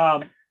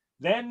about it.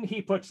 Then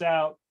he puts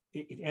out,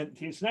 and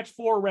his next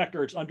 4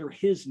 records under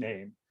his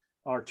name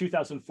are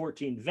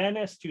 2014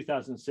 Venice,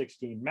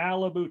 2016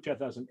 Malibu,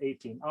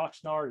 2018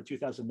 Oxnard, and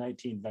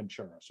 2019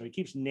 Ventura. So he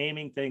keeps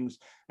naming things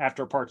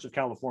after parts of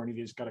California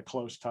he's got a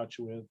close touch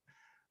with.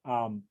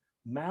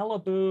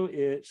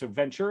 Malibu so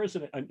Ventura is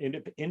an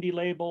indie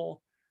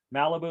label.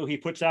 Malibu he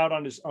puts out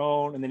on his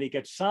own, and then he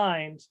gets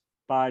signed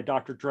by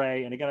Dr.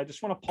 Dre. And again, I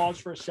just want to pause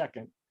for a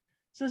second.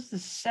 This is the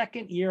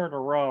second year in a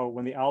row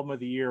when the album of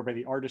the year by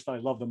the artist I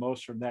love the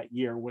most from that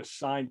year was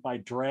signed by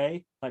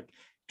Dre. Like,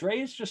 Dre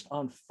is just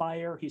on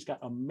fire. He's got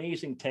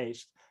amazing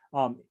taste.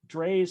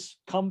 Dre's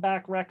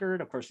comeback record,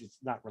 of course, it's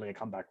not really a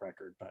comeback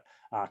record, but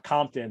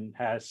Compton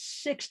has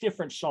 6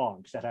 different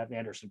songs that have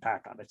Anderson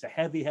 .Paak on it. It's a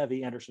heavy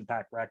Anderson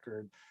 .Paak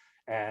record.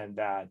 And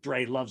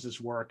Dre loves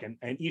his work,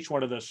 and each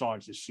one of those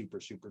songs is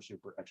super, super,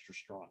 super extra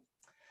strong.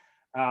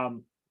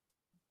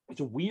 It's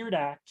a weird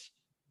act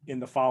in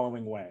the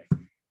following way.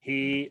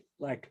 He,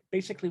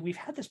 basically, we've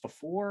had this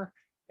before.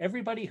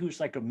 Everybody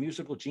who's like a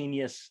musical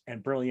genius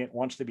and brilliant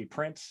wants to be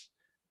Prince.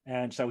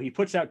 And so he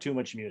puts out too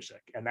much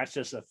music. And that's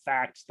just a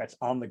fact that's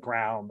on the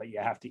ground that you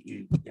have to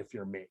eat if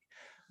you're me.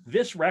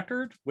 This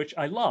record, which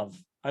I love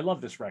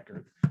this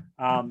record,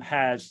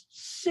 has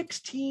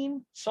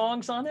 16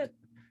 songs on it.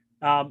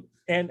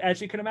 And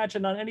as you can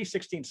imagine, on any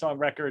 16-song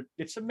record,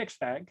 it's a mixed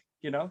bag,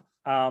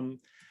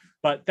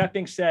 But that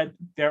being said,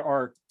 there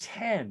are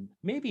 10,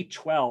 maybe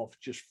 12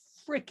 just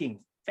freaking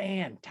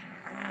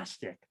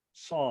fantastic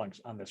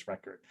songs on this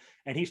record.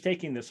 And he's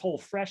taking this whole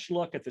fresh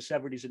look at the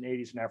 70s and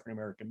 80s in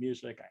African-American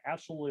music. I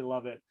absolutely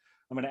love it.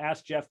 I'm going to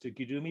ask Jeff to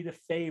do me the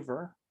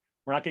favor.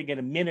 We're not going to get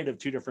a minute of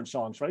 2 different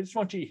songs, but I just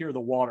want you to hear the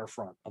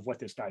waterfront of what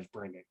this guy's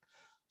bringing.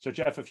 So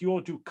Jeff, if you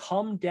will do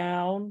Come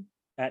Down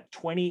at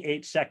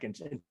 28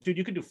 seconds. And dude,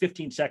 you can do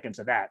 15 seconds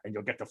of that and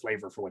you'll get the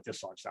flavor for what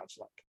this song sounds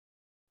like.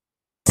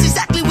 That's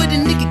exactly what the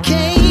nigga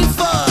came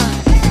for.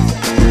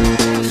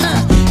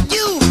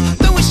 You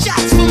throwing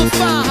shots from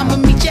afar. I'ma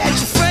meet you at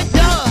your front door.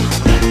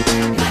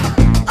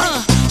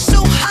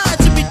 So hard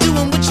to be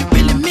doing what you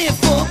really meant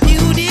for,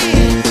 beauty.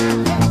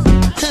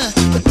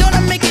 But don't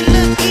I make it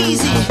look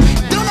easy?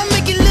 Don't I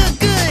make it look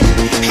good?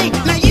 Hey,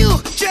 now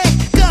you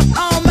drank up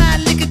all my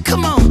liquor.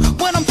 Come on,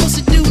 what I'm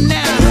supposed to do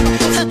now?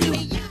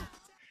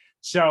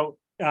 So,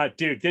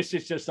 dude, this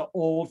is just an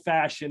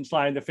old-fashioned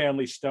Sly and the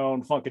Family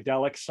Stone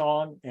Funkadelic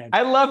song. And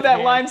I love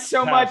that line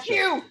so much.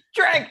 You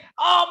drank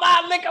all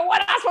my liquor. What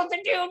am I supposed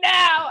to do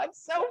now?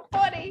 It's so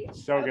funny.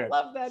 So good. I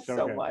love that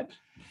so much.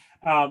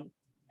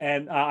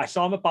 And I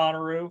saw him at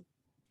Bonnaroo.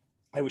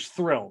 I was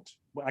thrilled.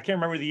 I can't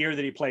remember the year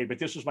that he played, but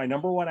this was my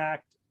number 1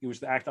 act. He was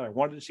the act that I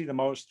wanted to see the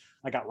most.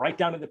 I got right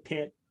down to the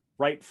pit,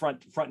 right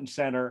front and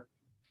center.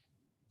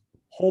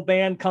 Whole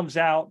band comes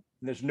out,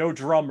 and there's no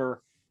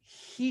drummer.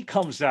 He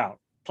comes out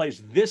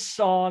plays this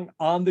song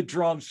on the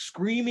drums,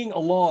 screaming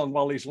along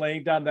while he's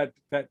laying down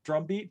that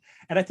drum beat.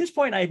 And at this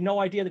point, I had no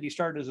idea that he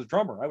started as a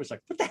drummer. I was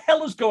like, what the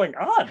hell is going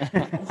on?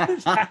 What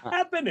is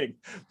happening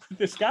with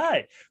this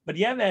guy? But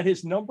yeah, man,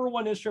 his number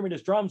one instrument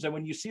is drums. And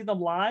when you see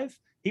them live,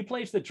 he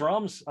plays the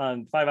drums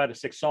on 5 out of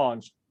 6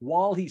 songs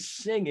while he's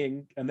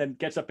singing, and then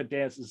gets up and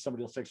dances, and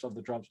somebody will sing on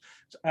the drums.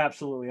 It's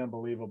absolutely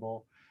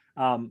unbelievable.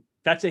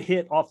 That's a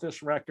hit off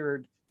this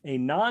record. A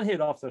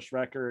non-hit off this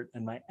record,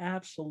 and my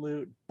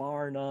absolute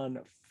bar none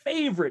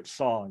favorite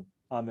song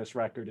on this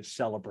record is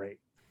Celebrate.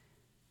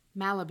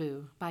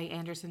 Malibu by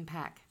Anderson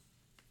 .Paak.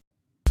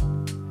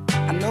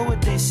 I know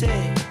what they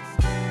say,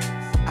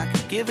 I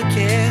could give a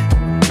care.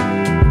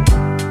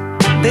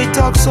 They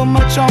talk so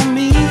much on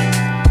me,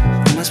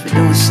 I must be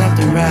doing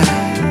something right.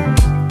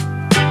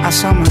 I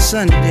saw my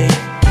son today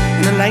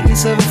in the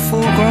likeness of a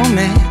full-grown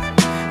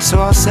man, so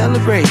I'll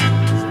celebrate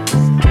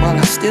while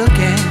I still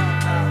can.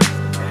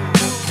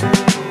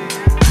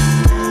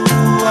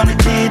 On a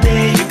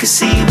day, you can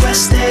see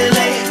West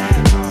LA,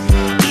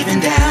 even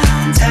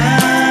downtown.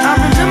 I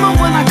remember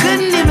when I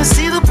couldn't even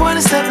see the point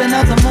of stepping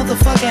out the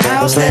motherfucking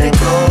house. Let it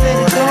go, let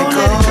it go,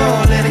 let it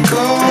go, let it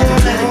go,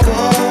 let it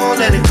go,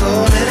 let it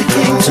go, let it go.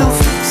 Came too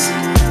fast,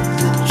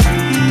 the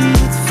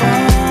truth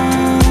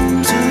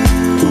from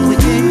two. We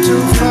came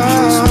too far.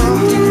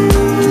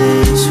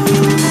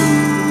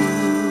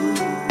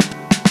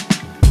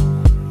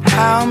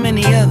 How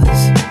many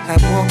others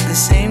have walked the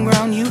same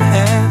ground you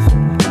have?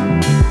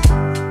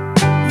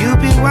 You'd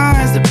be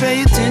wise to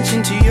pay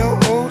attention to your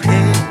old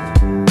head.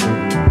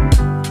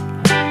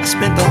 I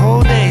spent the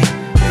whole day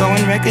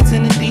throwing records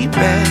in the deep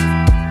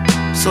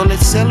end. So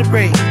let's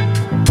celebrate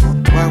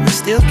while we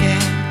still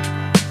can.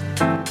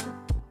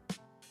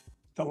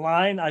 The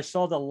line, I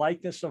saw the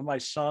likeness of my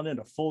son in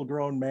a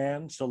full-grown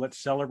man, so let's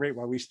celebrate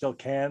while we still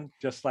can.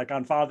 Just like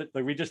on Father,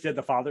 like we just did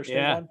the Father's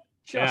Day one.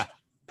 Just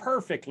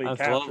perfectly That's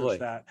captures lovely.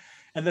 that.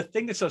 And the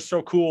thing that's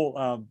so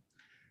cool,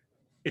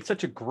 it's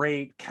such a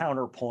great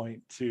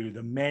counterpoint to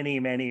the many,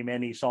 many,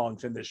 many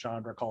songs in this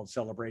genre called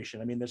Celebration.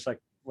 I mean, there's like,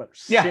 what,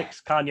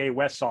 6 Kanye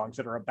West songs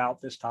that are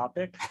about this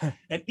topic.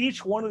 And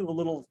each one of the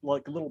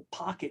little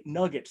pocket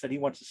nuggets that he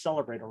wants to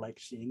celebrate are like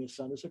seeing his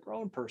son as a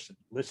grown person,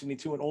 listening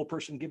to an old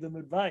person give him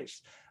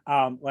advice.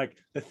 Like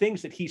the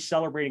things that he's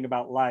celebrating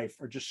about life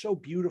are just so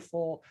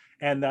beautiful.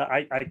 And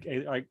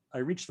I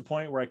reached the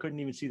point where I couldn't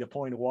even see the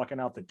point of walking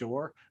out the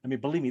door. I mean,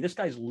 believe me, this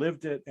guy's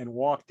lived it and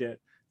walked it.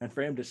 And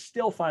for him to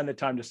still find the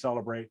time to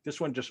celebrate, this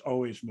one just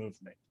always moved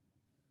me.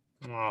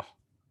 Oh,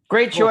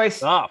 Great choice.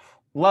 Stuff.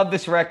 Love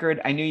this record.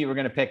 I knew you were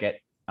going to pick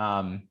it.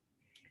 And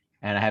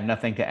I have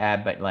nothing to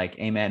add, but like,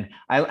 amen.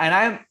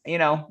 I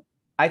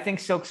think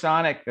Silk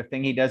Sonic, the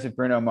thing he does with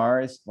Bruno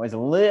Mars, was a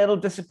little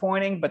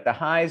disappointing, but the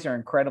highs are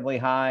incredibly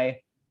high.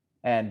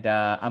 And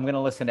I'm going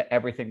to listen to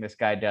everything this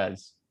guy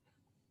does.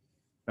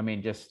 I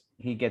mean, just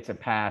he gets a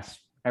pass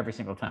every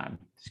single time.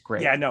 It's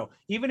great. Yeah, no,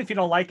 even if you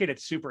don't like it,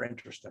 it's super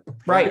interesting.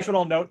 Right. Here's what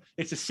I'll note.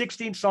 It's a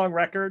 16-song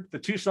record. The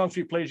 2 songs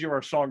we played you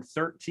are song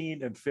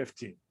 13 and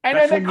 15. And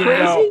that's isn't when that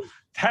you know, crazy?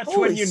 that's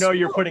Holy when you know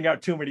you're smokes. putting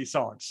out too many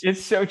songs.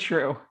 It's so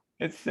true.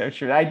 It's so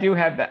true. I do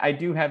have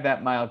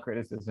that mild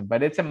criticism,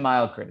 but it's a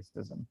mild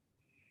criticism.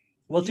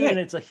 Well, dude, and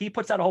it's like he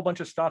puts out a whole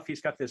bunch of stuff.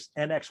 He's got this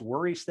NX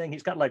Worries thing.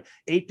 He's got like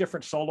 8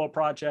 different solo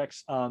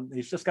projects.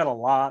 He's just got a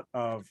lot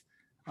of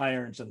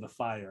irons in the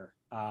fire.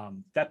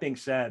 That being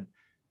said,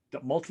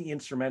 the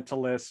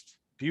multi-instrumentalist,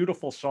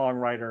 beautiful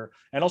songwriter,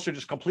 and also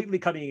just completely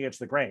cutting against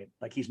the grain.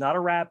 Like he's not a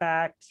rap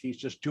act. He's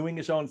just doing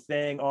his own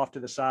thing off to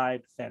the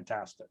side.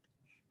 Fantastic.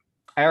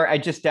 I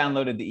just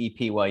downloaded the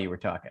EP while you were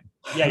talking.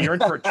 Yeah, you're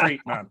in for a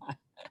treat, man.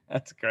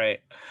 That's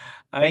great.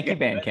 Thank you,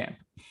 Bandcamp.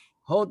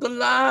 Hold the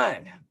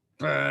line.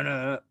 Burn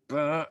up,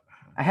 burn.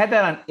 I had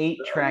that on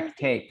 8-track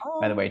tape,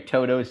 by the way.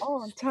 Toto's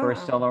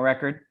first solo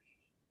record.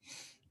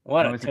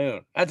 What That a was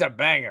tune. That's a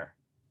banger.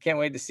 Can't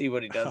wait to see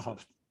what he does.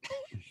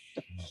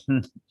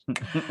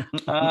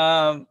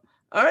 All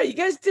right, you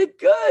guys did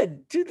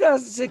good.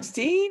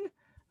 2016.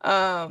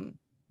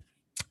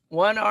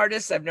 One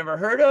artist I've never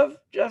heard of,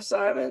 Jeff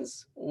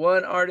Simons.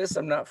 One artist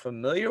I'm not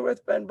familiar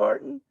with, Ben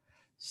Barton.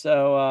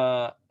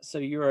 So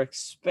you're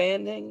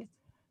expanding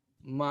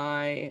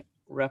my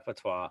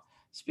repertoire.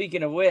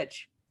 Speaking of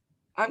which,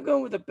 I'm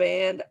going with a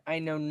band I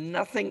know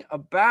nothing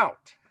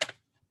about.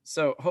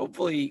 So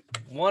hopefully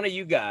one of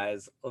you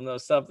guys will know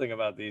something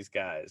about these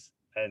guys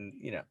and,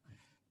 you know,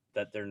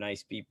 that they're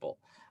nice people.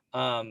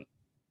 Do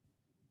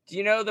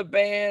you know the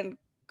band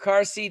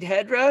Car Seat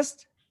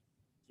Headrest?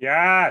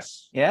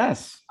 Yes.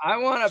 I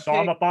want to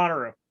Saw him up on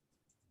her.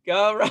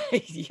 All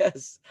right.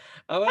 Yes.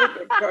 I want to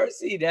pick Car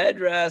Seat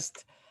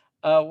Headrest.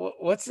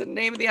 What's the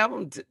name of the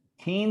album?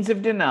 Teens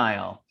of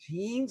Denial.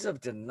 Teens of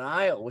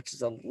Denial, which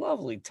is a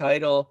lovely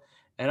title.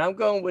 And I'm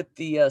going with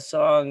the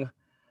song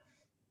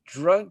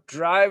Drunk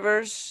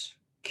Drivers,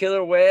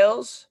 Killer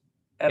Whales.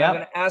 And I'm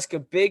going to ask a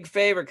big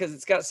favor because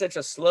it's got such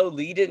a slow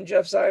lead in,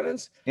 Jeff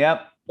Simons.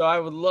 Yep. So I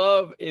would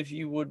love if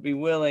you would be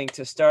willing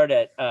to start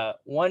at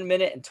 1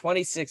 minute and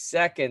 26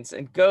 seconds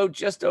and go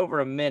just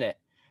over a minute.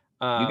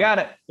 You got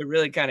it. To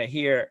really kind of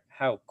hear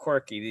how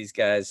quirky these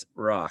guys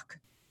rock.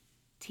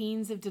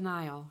 Teens of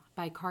Denial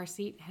by Car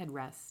Seat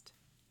Headrest.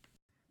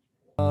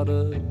 Not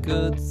a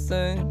good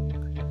thing.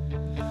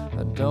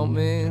 I don't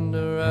mean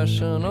to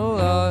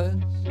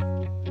rationalize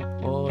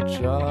or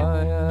try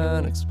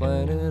and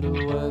explain it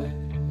away.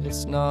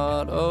 It's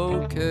not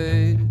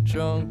okay.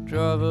 Drunk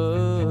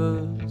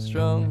drivers.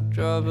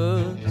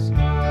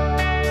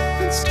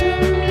 It's too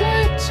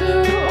late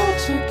to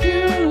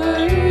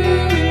articulate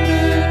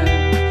it.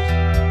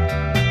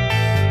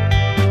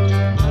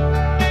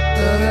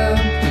 That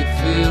empty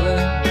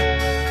feeling.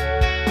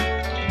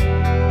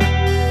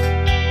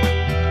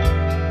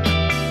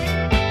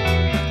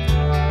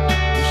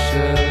 You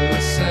share the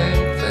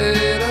same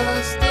fate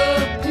as the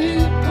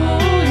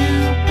people you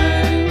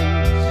hate.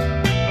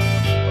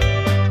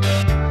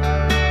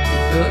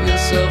 You built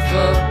yourself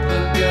up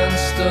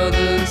against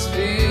others'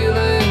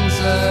 feelings,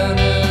 and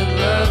it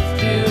left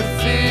you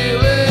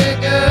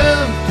feeling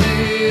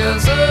empty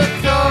as a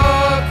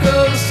car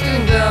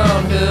coasting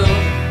downhill.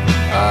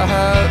 I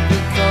had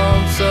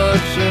become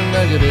such a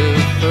negative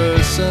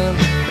person.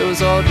 It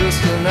was all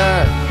just an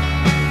act.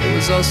 It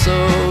was all so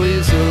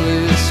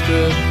easily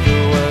stripped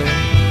away.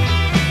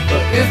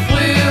 But if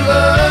we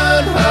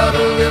learn how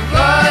to live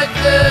like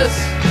this,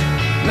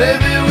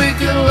 maybe we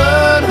can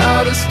learn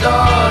how to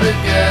start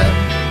again.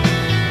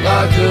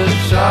 Like a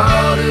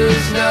child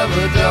who's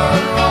never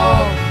done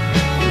wrong,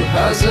 who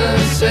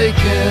hasn't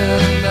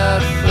taken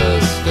that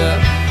first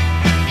step.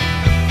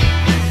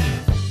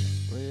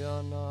 We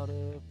are not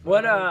a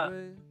What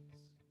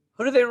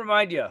who do they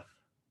remind you of?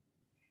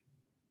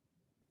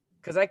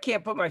 Because I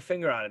can't put my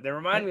finger on it. They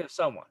remind me of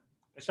someone.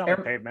 They sound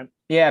like Pavement.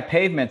 Yeah,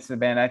 Pavement's the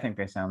band I think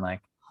they sound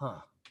like. Huh.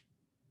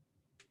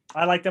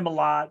 I like them a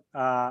lot.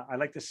 I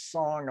like this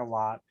song a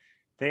lot.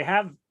 They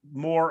have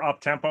more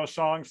up-tempo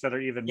songs that are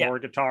even more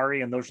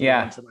guitar-y, and those are the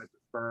ones that I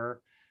prefer.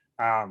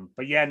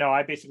 But yeah, no,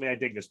 I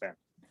dig this band.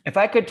 If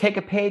I could take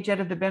a page out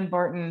of the Ben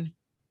Barton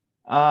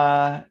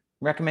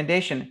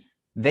recommendation,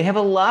 they have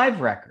a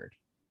live record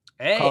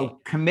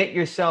called Commit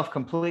Yourself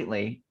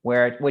Completely,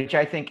 which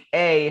I think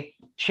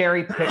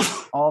cherry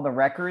picks all the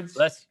records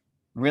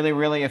really,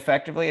 really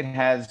effectively. It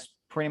has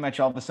pretty much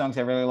all the songs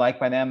I really like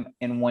by them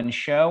in one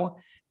show.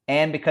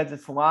 And because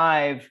it's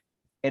live,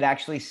 it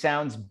actually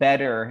sounds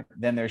better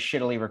than their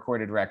shittily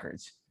recorded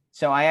records.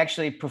 So I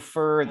actually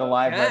prefer the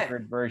live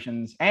record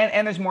versions,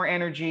 and there's more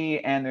energy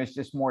and there's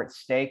just more at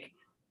stake.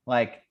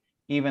 Like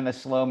even the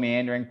slow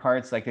meandering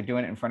parts, like they're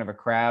doing it in front of a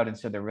crowd. And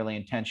so they're really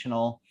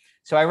intentional.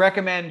 So I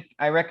recommend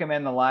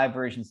the live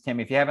versions, Tim.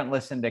 If you haven't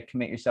listened to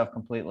Commit Yourself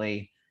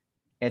Completely,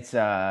 it's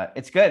good.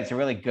 It's a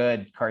really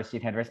good Car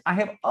Seat Headrest. I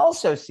have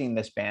also seen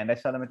this band. I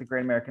saw them at the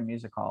Great American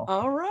Music Hall.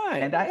 All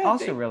right. And I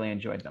also really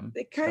enjoyed them.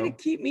 They kind of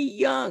keep me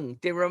young.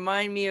 They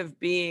remind me of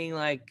being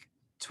like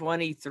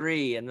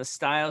 23 and the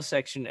style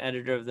section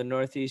editor of the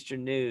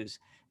Northeastern News.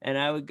 And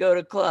I would go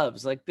to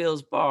clubs like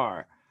Bill's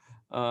Bar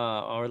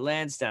or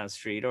Lansdowne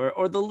Street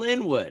or the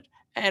Linwood.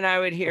 And I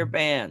would hear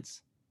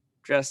bands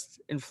dressed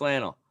in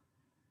flannel.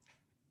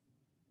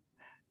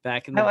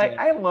 Back in the day.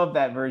 I love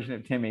that version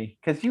of Timmy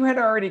because you had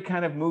already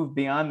kind of moved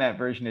beyond that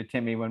version of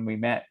Timmy when we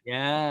met.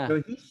 Yeah.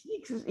 So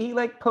he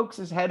like pokes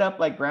his head up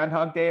like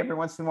Groundhog Day every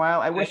once in a while.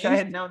 I wish I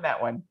had known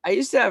that one. I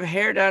used to have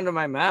hair down to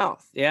my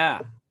mouth. Yeah.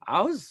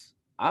 I was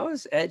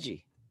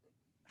edgy.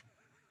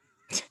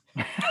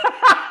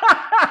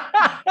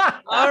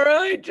 All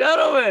right,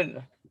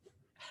 gentlemen.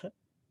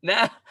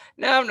 Now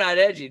I'm not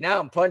edgy. Now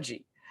I'm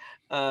punchy.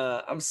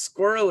 I'm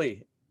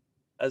squirrely,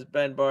 as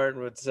Ben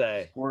Barton would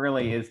say.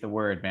 Squirrely is the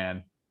word,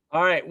 man.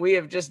 All right, we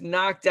have just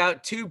knocked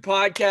out 2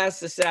 podcasts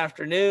this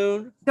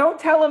afternoon. Don't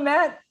tell them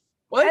that.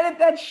 What? Edit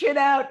that shit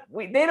out.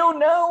 They don't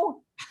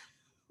know.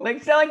 Like,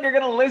 it's not like they're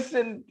gonna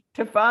listen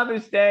to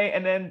Father's Day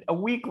and then a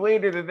week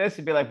later to this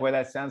and be like, "Boy,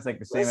 that sounds like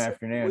the same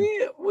afternoon."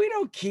 We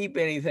don't keep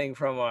anything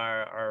from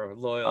our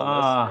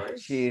loyal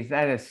listeners. Geez,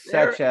 that is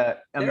such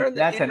that's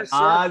an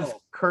Oz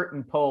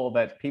curtain pull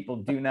that people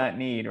do not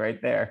need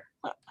right there.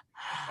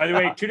 By the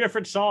way, 2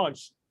 different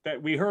songs that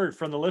we heard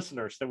from the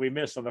listeners that we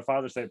missed on the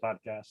Father's Day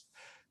podcast.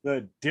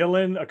 The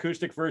Dylan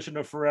acoustic version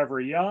of Forever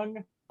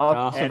Young,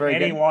 and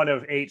any one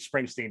of 8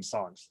 Springsteen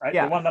songs.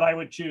 The one that I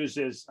would choose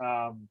is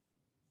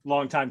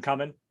Long Time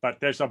Coming, but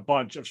there's a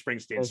bunch of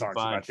Springsteen songs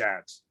about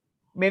dads.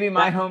 Maybe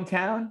My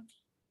Hometown?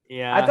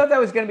 Yeah. I thought that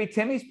was going to be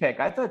Timmy's pick.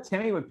 I thought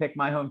Timmy would pick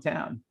My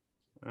Hometown.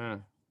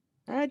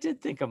 I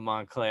did think of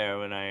Montclair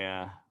when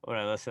I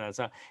listened to that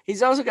song.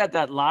 He's also got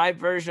that live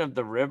version of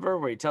The River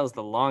where he tells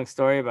the long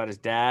story about his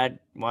dad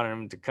wanting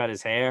him to cut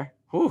his hair.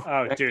 Whew,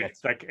 dude,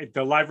 it's like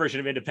the live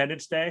version of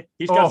Independence Day.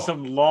 He's got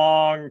some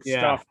long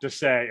stuff to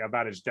say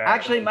about his dad.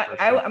 Actually,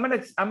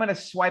 I'm gonna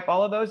swipe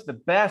all of those. The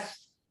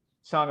best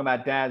song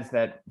about dads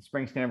that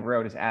Springsteen ever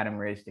wrote is Adam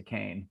Raised a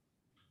Cain.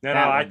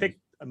 I think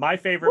my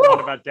favorite one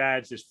about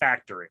dads is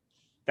Factory.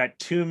 That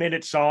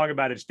 2-minute song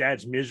about his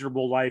dad's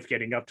miserable life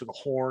getting up to the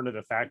horn of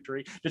the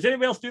factory. Does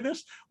anybody else do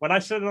this? When I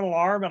set an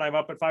alarm and I'm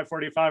up at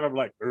 5:45, I'm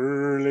like,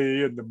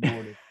 early in the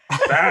morning,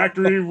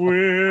 factory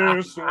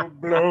whistle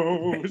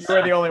blows.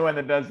 You're the only one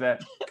that does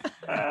that.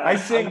 I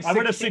sing. I'm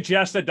going to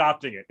suggest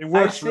adopting it. It I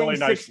works sing really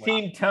nicely.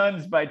 16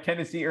 Tons by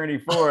Tennessee Ernie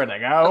Ford.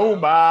 Like, oh,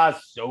 my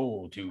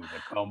soul to the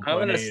company. I'm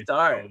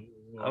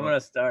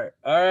gonna start.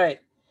 All right,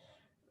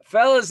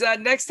 fellas.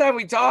 Next time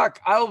we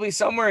talk, I will be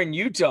somewhere in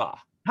Utah.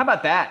 How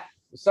about that?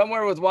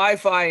 Somewhere with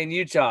Wi-Fi in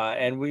Utah,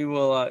 and we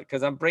will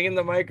because I'm bringing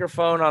the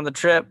microphone on the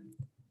trip.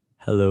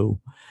 Hello.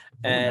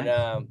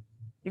 And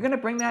you're gonna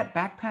bring that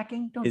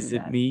backpacking? Don't is do it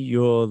that. me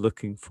you're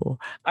looking for?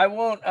 I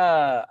won't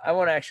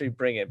actually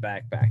bring it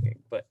backpacking,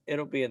 but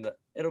it'll be in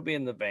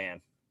the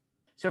van.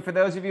 So for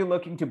those of you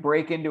looking to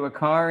break into a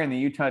car in the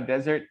Utah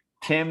desert,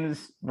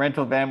 Tim's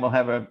rental van will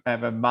have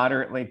a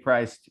moderately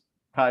priced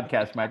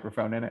podcast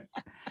microphone in it.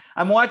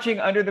 I'm watching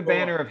Under the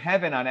Banner of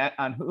Heaven on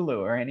Hulu.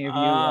 Are any of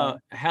you?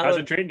 How's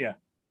it treating you?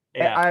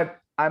 Yeah.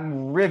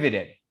 I'm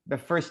riveted. The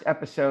first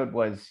episode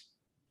was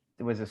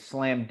a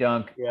slam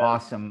dunk,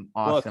 awesome.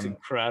 Looks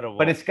incredible.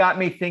 But it's got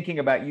me thinking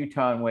about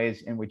Utah in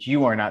ways in which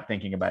you are not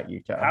thinking about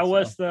Utah. How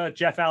was the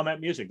Jeff Almet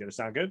music? Did it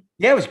sound good?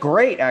 Yeah, it was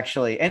great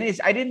actually. And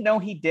I didn't know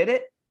he did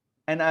it.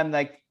 And I'm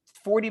like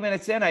 40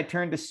 minutes in, I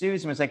turned to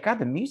Suze and was like, God,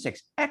 the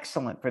music's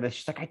excellent for this.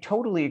 She's like, I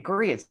totally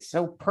agree. It's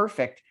so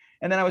perfect.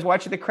 And then I was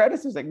watching the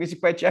credits. It was like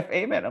music by Jeff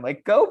Ament. I'm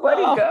like, go,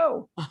 buddy,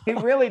 go. He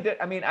really did.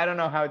 I mean, I don't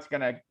know how it's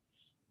going to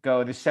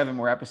go. There's 7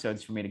 more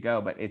episodes for me to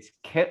go, but it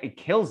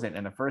kills it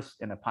in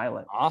the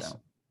pilot. Awesome.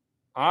 So.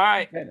 All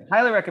right.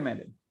 Highly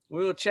recommended.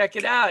 We will check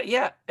it out.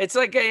 Yeah. It's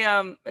like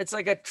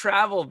a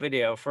travel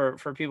video for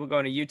people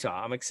going to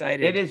Utah. I'm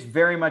excited. It is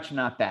very much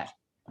not that.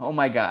 Oh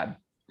my God.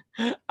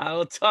 I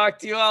will talk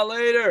to you all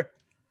later.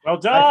 Well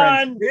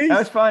done. That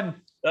was fun.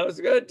 That was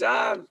a good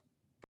time.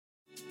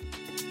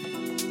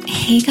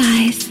 Hey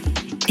guys,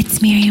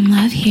 it's Miriam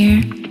Love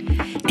here,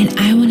 and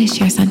I want to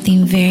share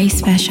something very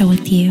special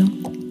with you.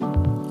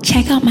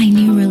 Check out my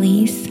new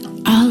release,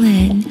 All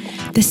In,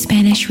 the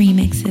Spanish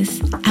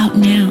remixes, out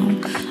now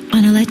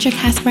on Electric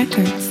House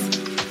Records.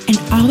 And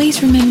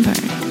always remember,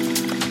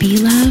 be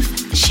love,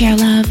 share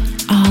love,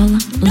 all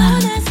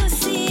love.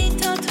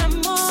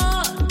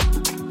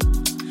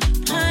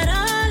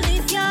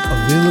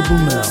 Available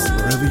now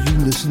wherever you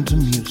listen to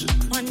music.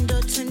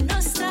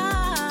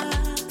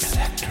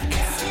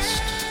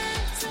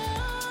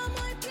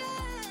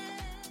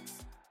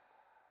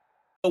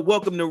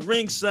 Welcome to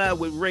Ringside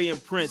with Ray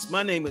and Prince.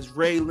 My name is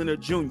Ray Leonard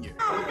Jr.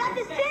 No,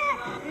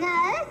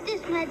 that's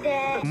just my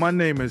dad. My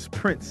name is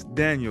Prince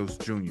Daniels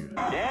Jr.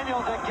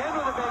 Daniels again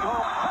with a big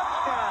home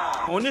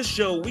touchdown. On this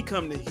show, we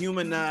come to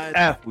humanize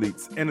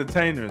athletes,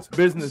 entertainers,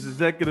 business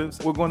executives.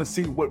 We're going to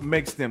see what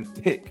makes them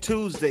tick.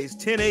 Tuesdays,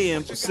 10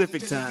 a.m.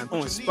 Pacific time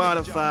on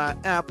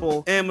Spotify,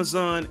 Apple,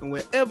 Amazon, and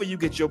wherever you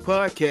get your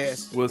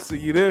podcasts. We'll see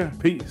you there.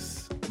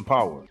 Peace and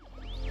power.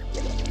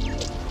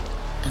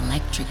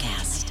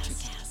 Electricast.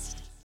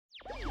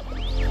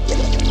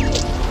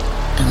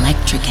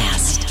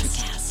 Electricast.